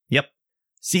 Does. Yep.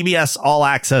 CBS All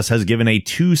Access has given a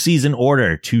 2-season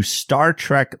order to Star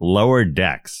Trek Lower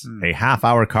Decks, a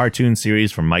half-hour cartoon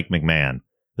series from Mike McMahon.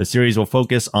 The series will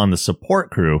focus on the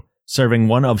support crew serving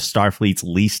one of Starfleet's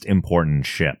least important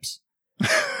ships.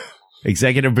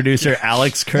 Executive producer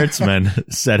Alex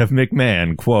Kurtzman said of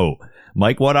McMahon, quote,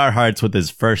 Mike won our hearts with his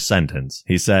first sentence.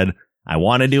 He said, I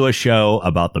want to do a show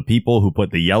about the people who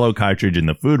put the yellow cartridge in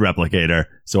the food replicator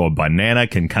so a banana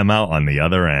can come out on the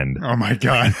other end. Oh, my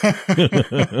God.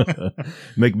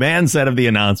 McMahon said of the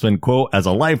announcement, quote, as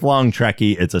a lifelong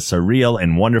Trekkie, it's a surreal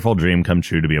and wonderful dream come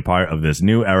true to be a part of this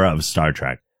new era of Star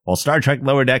Trek. While Star Trek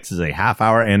Lower Decks is a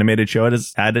half-hour animated show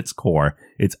at its core,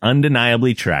 it's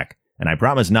undeniably Trek. And I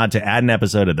promise not to add an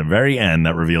episode at the very end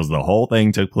that reveals the whole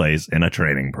thing took place in a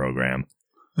training program.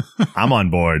 I'm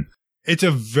on board. It's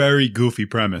a very goofy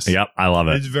premise. Yep, I love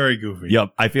it. It's very goofy.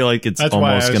 Yep, I feel like it's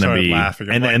almost going to be. Laughing.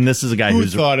 And this is a guy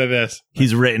who's thought of this.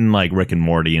 He's written like Rick and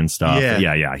Morty and stuff.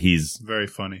 Yeah. He's very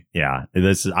funny. Yeah,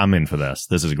 I'm in for this.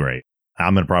 This is great.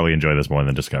 I'm going to probably enjoy this more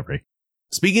than Discovery.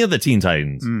 Speaking of the Teen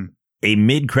Titans, a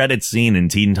mid-credits scene in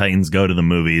Teen Titans Go to the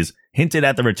Movies hinted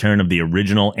at the return of the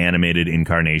original animated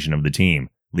incarnation of the team,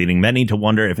 leading many to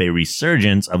wonder if a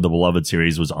resurgence of the beloved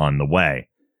series was on the way.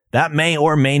 That may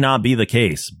or may not be the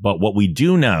case, but what we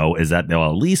do know is that they'll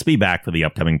at least be back for the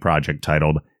upcoming project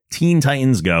titled Teen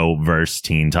Titans Go vs.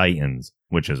 Teen Titans,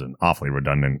 which is an awfully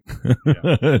redundant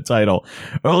title.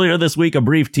 Earlier this week, a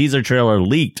brief teaser trailer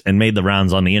leaked and made the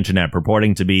rounds on the internet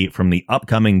purporting to be from the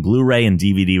upcoming Blu-ray and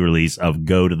DVD release of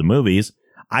Go to the Movies.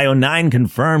 IO9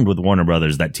 confirmed with Warner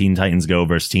Brothers that Teen Titans Go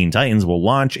vs. Teen Titans will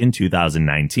launch in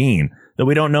 2019, though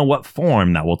we don't know what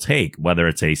form that will take, whether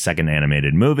it's a second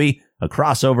animated movie, a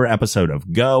crossover episode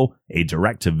of Go, a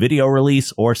direct-to-video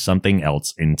release, or something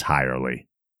else entirely.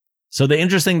 So the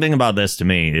interesting thing about this to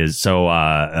me is,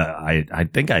 I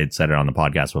think I had said it on the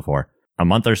podcast before. A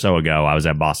month or so ago, I was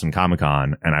at Boston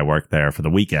Comic-Con, and I worked there for the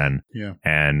weekend. Yeah.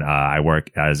 And I work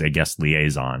as a guest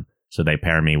liaison. So they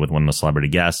pair me with one of the celebrity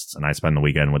guests, and I spend the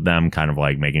weekend with them, kind of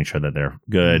like making sure that they're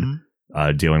good,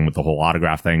 dealing with the whole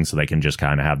autograph thing so they can just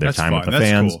kind of have their time with the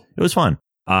fans. Cool. It was fun.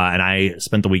 And I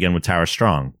spent the weekend with Tara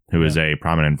Strong, who is a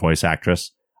prominent voice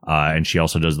actress. And she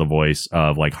also does the voice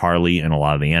of like Harley in a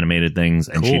lot of the animated things.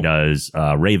 And she does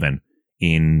Raven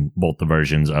in both the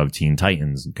versions of Teen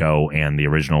Titans Go and the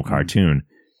original cartoon.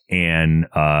 And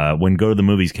when Go to the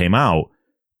Movies came out,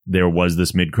 there was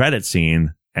this mid-credit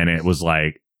scene, and it was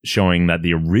like showing that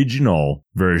the original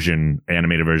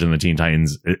animated version of the Teen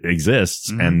Titans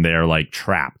exists, and they're like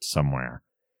trapped somewhere.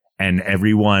 And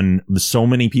so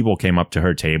many people came up to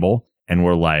her table and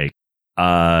were like,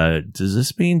 does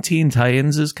this mean Teen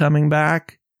Titans is coming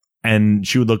back? And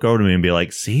she would look over to me and be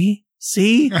like, see,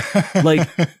 like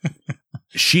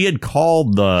she had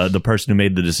called the person who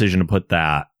made the decision to put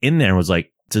that in there and was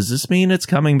like, does this mean it's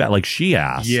coming back? Like she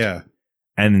asked. Yeah.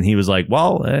 And he was like,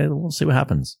 well, we'll see what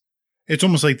happens. It's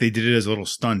almost like they did it as a little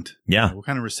stunt. Yeah. What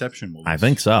kind of reception will this I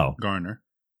think so. garner?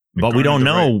 But we don't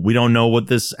know. We don't know what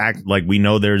this like. We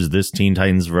know there's this Teen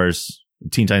Titans Go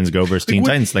versus Teen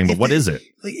Titans thing, but what is it?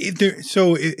 Like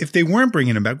if they weren't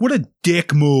bringing him back, what a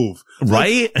dick move,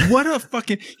 right? Like, what a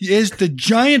fucking is the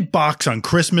giant box on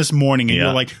Christmas morning, and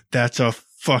you're like, that's a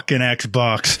fucking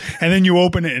Xbox, and then you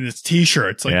open it and it's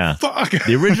T-shirts. Like, fuck.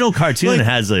 The orital cartoon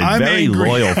has a very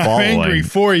loyal following. I'm angry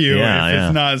for you if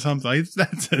it's not something.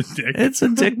 That's a dick. It's a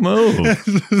dick move.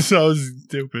 So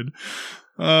stupid.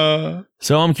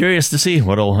 So I'm curious to see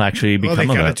what'll actually become of it.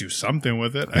 They gotta do something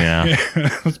with it. Yeah.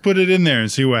 Let's put it in there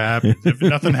and see what happens. If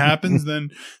nothing happens, then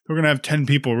we're gonna have 10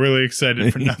 people really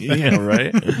excited for nothing. Yeah,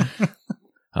 right.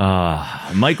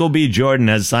 Michael B. Jordan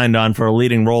has signed on for a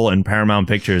leading role in Paramount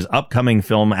Pictures' upcoming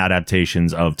film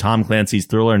adaptations of Tom Clancy's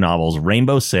thriller novels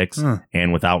Rainbow Six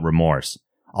and Without Remorse.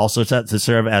 Also set to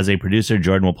serve as a producer,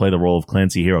 Jordan will play the role of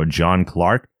Clancy hero John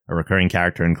Clark, a recurring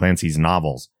character in Clancy's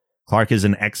novels. Clark is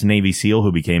an ex-Navy SEAL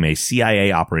who became a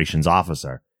CIA operations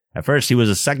officer. At first, he was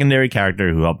a secondary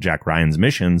character who helped Jack Ryan's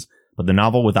missions, but the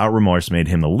novel Without Remorse made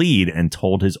him the lead and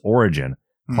told his origin.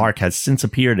 Clark has since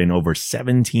appeared in over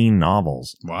 17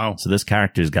 novels. Wow. So this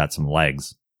character's got some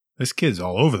legs. This kid's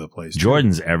all over the place.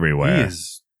 Jordan's everywhere.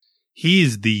 He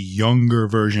is the younger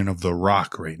version of The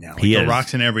Rock right now. Like The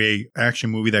Rock's in every action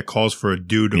movie that calls for a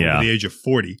dude over the age of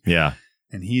 40. Yeah.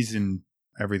 And he's in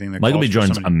everything that Michael B.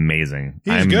 Jordan's amazing.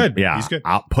 He's good. Yeah. He's good.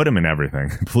 I'll put him in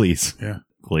everything. Please. Yeah.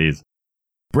 Please.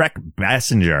 Breck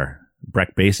Basinger.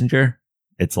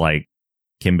 It's like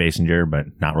Kim Basinger, but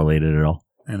not related at all.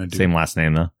 And a dude. Same last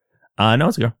name, though. No,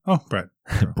 it's a girl. Oh, Brett.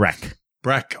 Breck.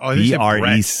 Breck. Oh,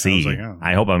 B-R-E-C.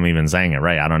 I hope I'm even saying it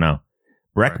right. I don't know.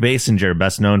 Breck Basinger,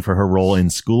 best known for her role in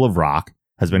School of Rock,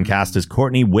 has been cast as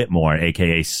Courtney Whitmore,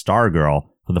 a.k.a. Stargirl,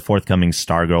 for the forthcoming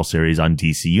Stargirl series on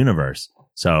DC Universe.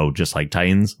 So just like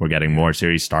Titans, we're getting more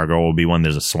series. Stargirl will be one.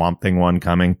 There's a Swamp Thing one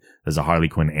coming. There's a Harley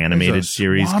Quinn animated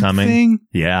series coming. Thing?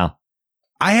 Yeah.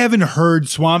 I haven't heard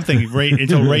Swamp Thing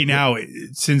until right now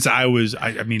since I was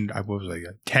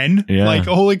 10? Yeah. Like,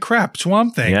 holy crap,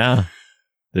 Swamp Thing. Yeah.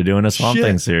 They're doing a Swamp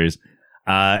Thing series.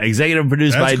 Executive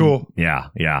produced by... That's cool. Yeah.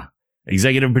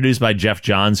 Executive produced by Jeff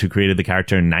Johns, who created the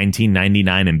character in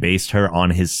 1999 and based her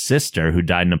on his sister, who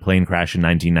died in a plane crash in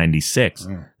 1996.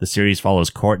 The series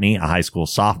follows Courtney, a high school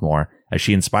sophomore, as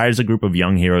she inspires a group of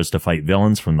young heroes to fight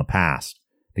villains from the past.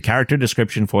 The character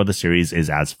description for the series is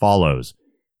as follows.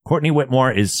 Courtney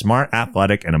Whitmore is smart,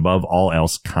 athletic, and above all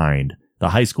else kind. The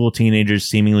high school teenager's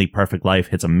seemingly perfect life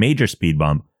hits a major speed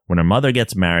bump when her mother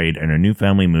gets married and her new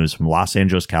family moves from Los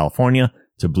Angeles, California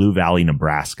to Blue Valley,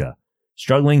 Nebraska.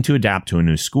 Struggling to adapt to a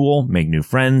new school, make new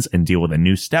friends, and deal with a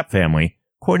new stepfamily,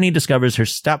 Courtney discovers her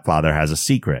stepfather has a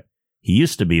secret. He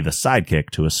used to be the sidekick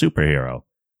to a superhero.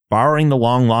 Borrowing the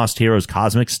long-lost hero's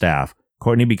cosmic staff,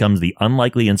 Courtney becomes the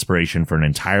unlikely inspiration for an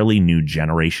entirely new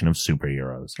generation of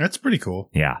superheroes. That's pretty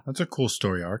cool. Yeah. That's a cool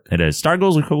story arc. It is.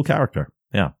 Stargirl's a cool character.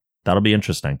 Yeah. That'll be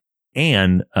interesting.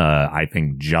 And I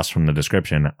think just from the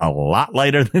description, a lot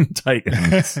lighter than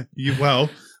Titans.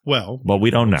 But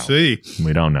we don't know. See.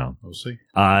 We don't know. We'll see.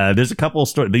 There's a couple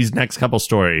stories. These next couple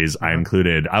stories I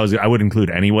included. I would include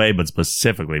anyway, but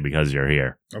specifically because you're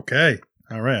here. Okay.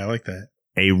 All right. I like that.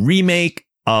 A remake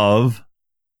of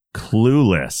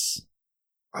Clueless.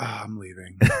 I'm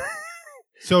leaving.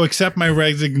 So accept my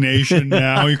resignation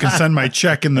now. You can send my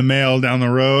check in the mail down the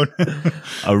road.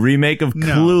 A remake of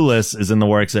Clueless is in the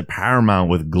works at Paramount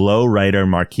with Glow writer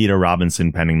Marquita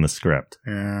Robinson penning the script.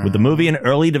 Yeah. With the movie in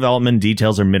early development,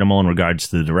 details are minimal in regards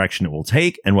to the direction it will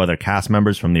take and whether cast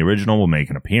members from the original will make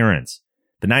an appearance.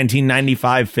 The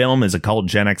 1995 film is a cult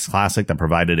Gen X classic that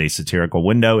provided a satirical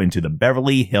window into the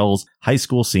Beverly Hills high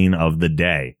school scene of the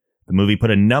day. The movie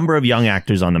put a number of young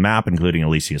actors on the map, including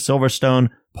Alicia Silverstone,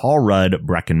 Paul Rudd,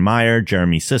 Breckin Meyer,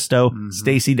 Jeremy Sisto,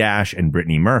 Stacey Dash, and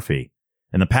Brittany Murphy.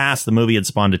 In the past, the movie had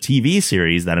spawned a TV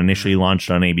series that initially launched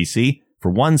on ABC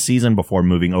for one season before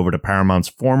moving over to Paramount's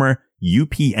former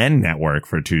UPN network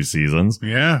for 2 seasons.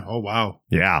 Yeah. Oh, wow.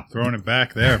 Yeah. Throwing it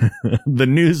back there. The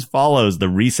news follows the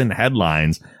recent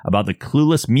headlines about the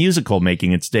Clueless musical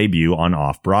making its debut on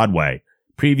Off-Broadway.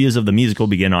 Previews of the musical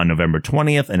begin on November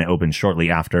 20th, and it opens shortly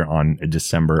after on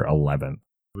December 11th.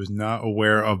 I was not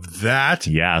aware of that.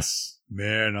 Yes.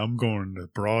 Man, I'm going to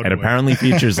Broadway. It apparently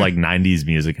features like 90s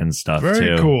music and stuff, too.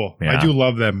 Very cool. Yeah. I do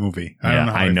love that movie. I don't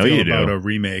know how I feel you about do. a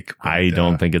remake. But, I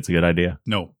don't think it's a good idea.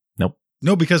 No. Nope.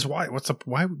 No, because why? What's up?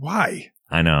 Why?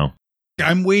 I know.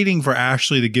 I'm waiting for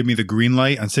Ashley to give me the green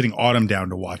light. I'm sitting Autumn down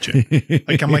to watch it.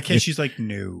 Like, I'm like, hey, she's like,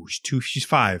 no, she's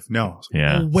 5. No. Like,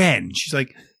 yeah. well, when? She's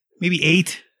like, maybe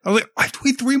 8. I was like, I have to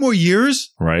wait 3 more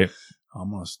years? Right.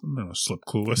 I'm gonna slip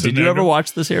Clueless. Did you ever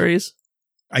watch the series?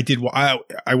 I did. I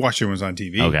watched it when it was on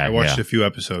TV. Okay, I watched a few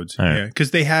episodes. Right. Yeah,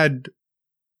 because they had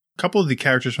a couple of the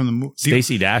characters from the movie.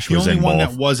 Stacey Dash was in both. The only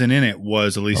one that wasn't in it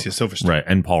was Alicia Silverstone. Right,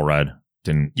 and Paul Rudd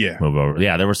didn't move over.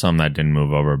 Yeah, there were some that didn't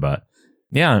move over, but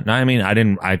yeah, no, I mean,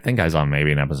 I think I saw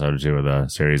maybe an episode or 2 of the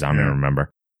series. I don't even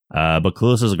remember. But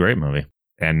Clueless is a great movie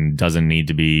and doesn't need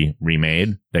to be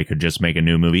remade. They could just make a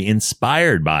new movie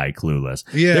inspired by Clueless.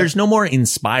 Yeah. There's no more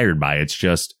inspired by. It's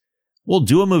just, we'll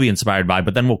do a movie inspired by,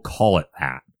 but then we'll call it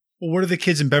that. Well, what are the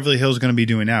kids in Beverly Hills going to be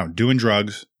doing now? Doing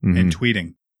drugs and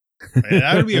tweeting.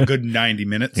 That would be a good 90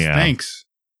 minutes. Yeah. Thanks.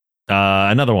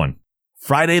 Another one.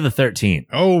 Friday the 13th.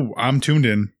 Oh, I'm tuned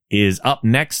in. Is up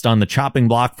next on the chopping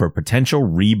block for potential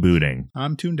rebooting.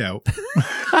 I'm tuned out.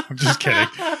 I'm just kidding.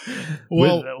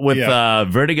 Well, with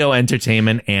Vertigo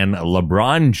Entertainment and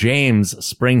LeBron James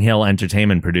Spring Hill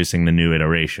Entertainment producing the new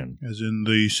iteration. As in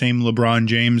the same LeBron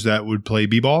James that would play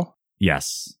b-ball?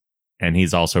 Yes. And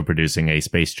he's also producing a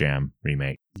Space Jam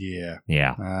remake. Yeah.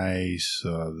 Yeah. I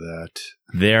saw that.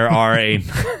 There are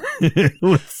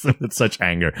with such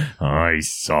anger. I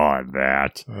saw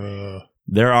that.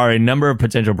 There are a number of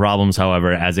potential problems,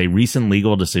 however, as a recent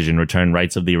legal decision returned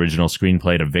rights of the original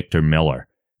screenplay to Victor Miller.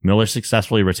 Miller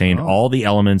successfully retained all the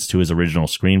elements to his original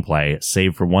screenplay,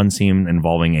 save for one scene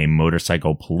involving a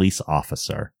motorcycle police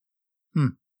officer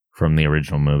from the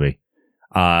original movie.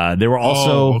 There were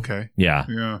also,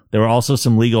 there were also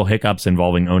some legal hiccups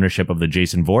involving ownership of the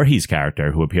Jason Voorhees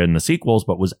character who appeared in the sequels,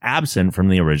 but was absent from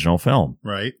the original film.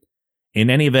 Right. In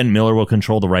any event, Miller will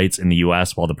control the rights in the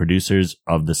U.S. while the producers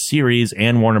of the series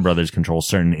and Warner Brothers control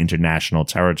certain international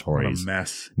territories. What a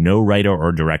mess. No writer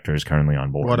or director is currently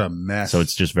on board. What a mess. So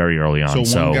it's just very early on.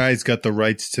 So one guy's got the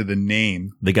rights to the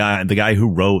name. The guy who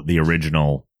wrote the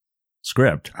original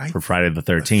script for Friday the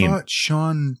 13th. I thought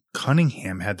Sean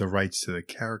Cunningham had the rights to the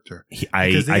character.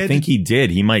 I think he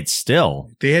did. He might still.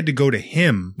 They had to go to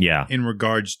him yeah. in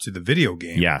regards to the video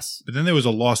game. Yes. But then there was a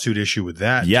lawsuit issue with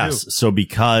that, yes. too. So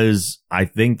because I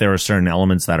think there are certain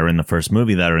elements that are in the first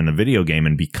movie that are in the video game,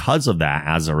 and because of that,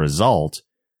 as a result,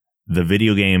 the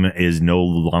video game is no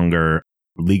longer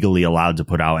legally allowed to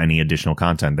put out any additional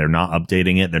content. They're not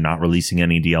updating it. They're not releasing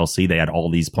any DLC. They had all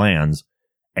these plans.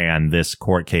 And this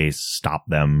court case stopped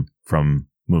them from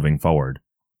moving forward.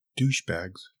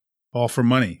 Douchebags. All for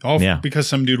money. Because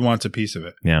some dude wants a piece of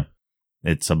it. Yeah.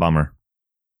 It's a bummer.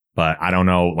 But I don't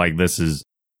know. Like,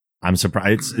 I'm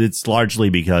surprised. It's largely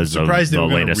because of the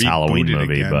latest Halloween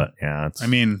movie. But yeah. I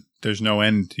mean, there's no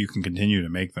end. You can continue to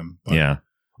make them. But yeah.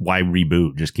 Why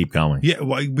reboot? Just keep going. Yeah.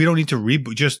 We don't need to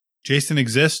reboot. Just Jason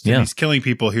exists and he's killing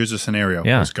people. Here's a scenario.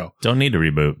 Yeah. Let's go. Don't need to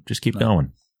reboot. Just keep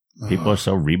going. People are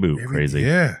so reboot crazy.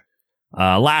 Yeah.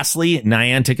 Lastly,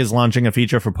 Niantic is launching a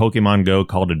feature for Pokemon Go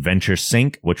called Adventure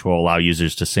Sync, which will allow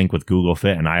users to sync with Google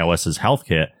Fit and iOS's Health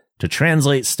Kit to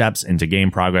translate steps into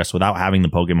game progress without having the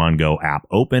Pokemon Go app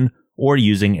open or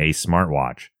using a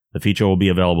smartwatch. The feature will be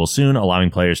available soon,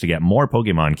 allowing players to get more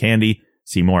Pokemon candy,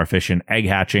 see more efficient egg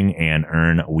hatching, and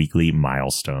earn weekly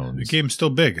milestones. The game's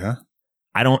still big, huh?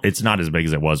 It's not as big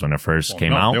as it was when it first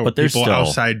came out, but there's people still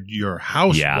outside your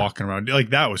house walking around.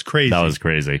 Like, that was crazy. That was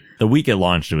crazy. The week it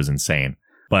launched, it was insane.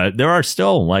 But there are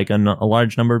still like a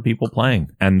large number of people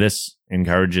playing, and this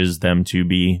encourages them to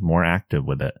be more active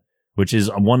with it, which is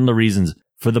one of the reasons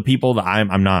for the people that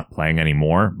I'm not playing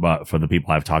anymore, but for the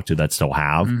people I've talked to that still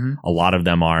have, a lot of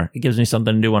them it gives me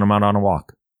something to do when I'm out on a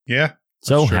walk. Yeah.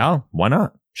 So hell, why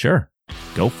not? Sure.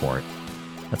 Go for it.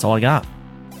 That's all I got.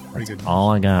 That's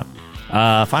all I got.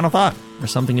 Final thought or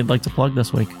something you'd like to plug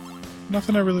this week?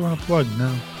 Nothing I really want to plug.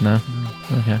 No.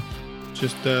 Okay.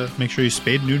 Just make sure you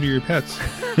spade and neuter your pets.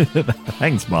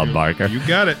 Thanks, Bob Barker. You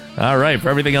got it. All right. For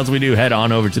everything else we do, head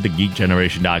on over to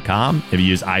thegeekgeneration.com. If you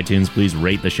use iTunes, please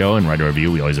rate the show and write a review.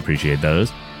 We always appreciate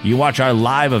those. You can watch our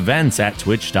live events at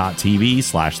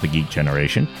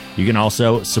twitch.tv/thegeekgeneration. You can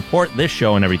also support this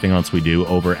show and everything else we do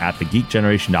over at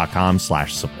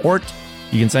thegeekgeneration.com/support.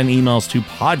 You can send emails to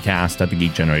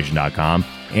podcast@thegeekgeneration.com.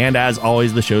 And as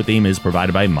always, the show theme is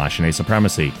provided by Machine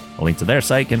Supremacy. A link to their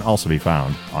site can also be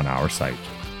found on our site.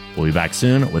 We'll be back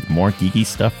soon with more geeky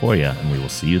stuff for you, and we will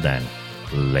see you then.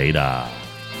 Later.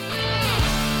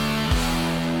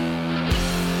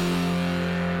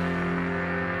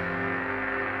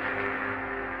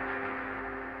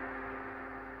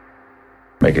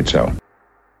 Make it so.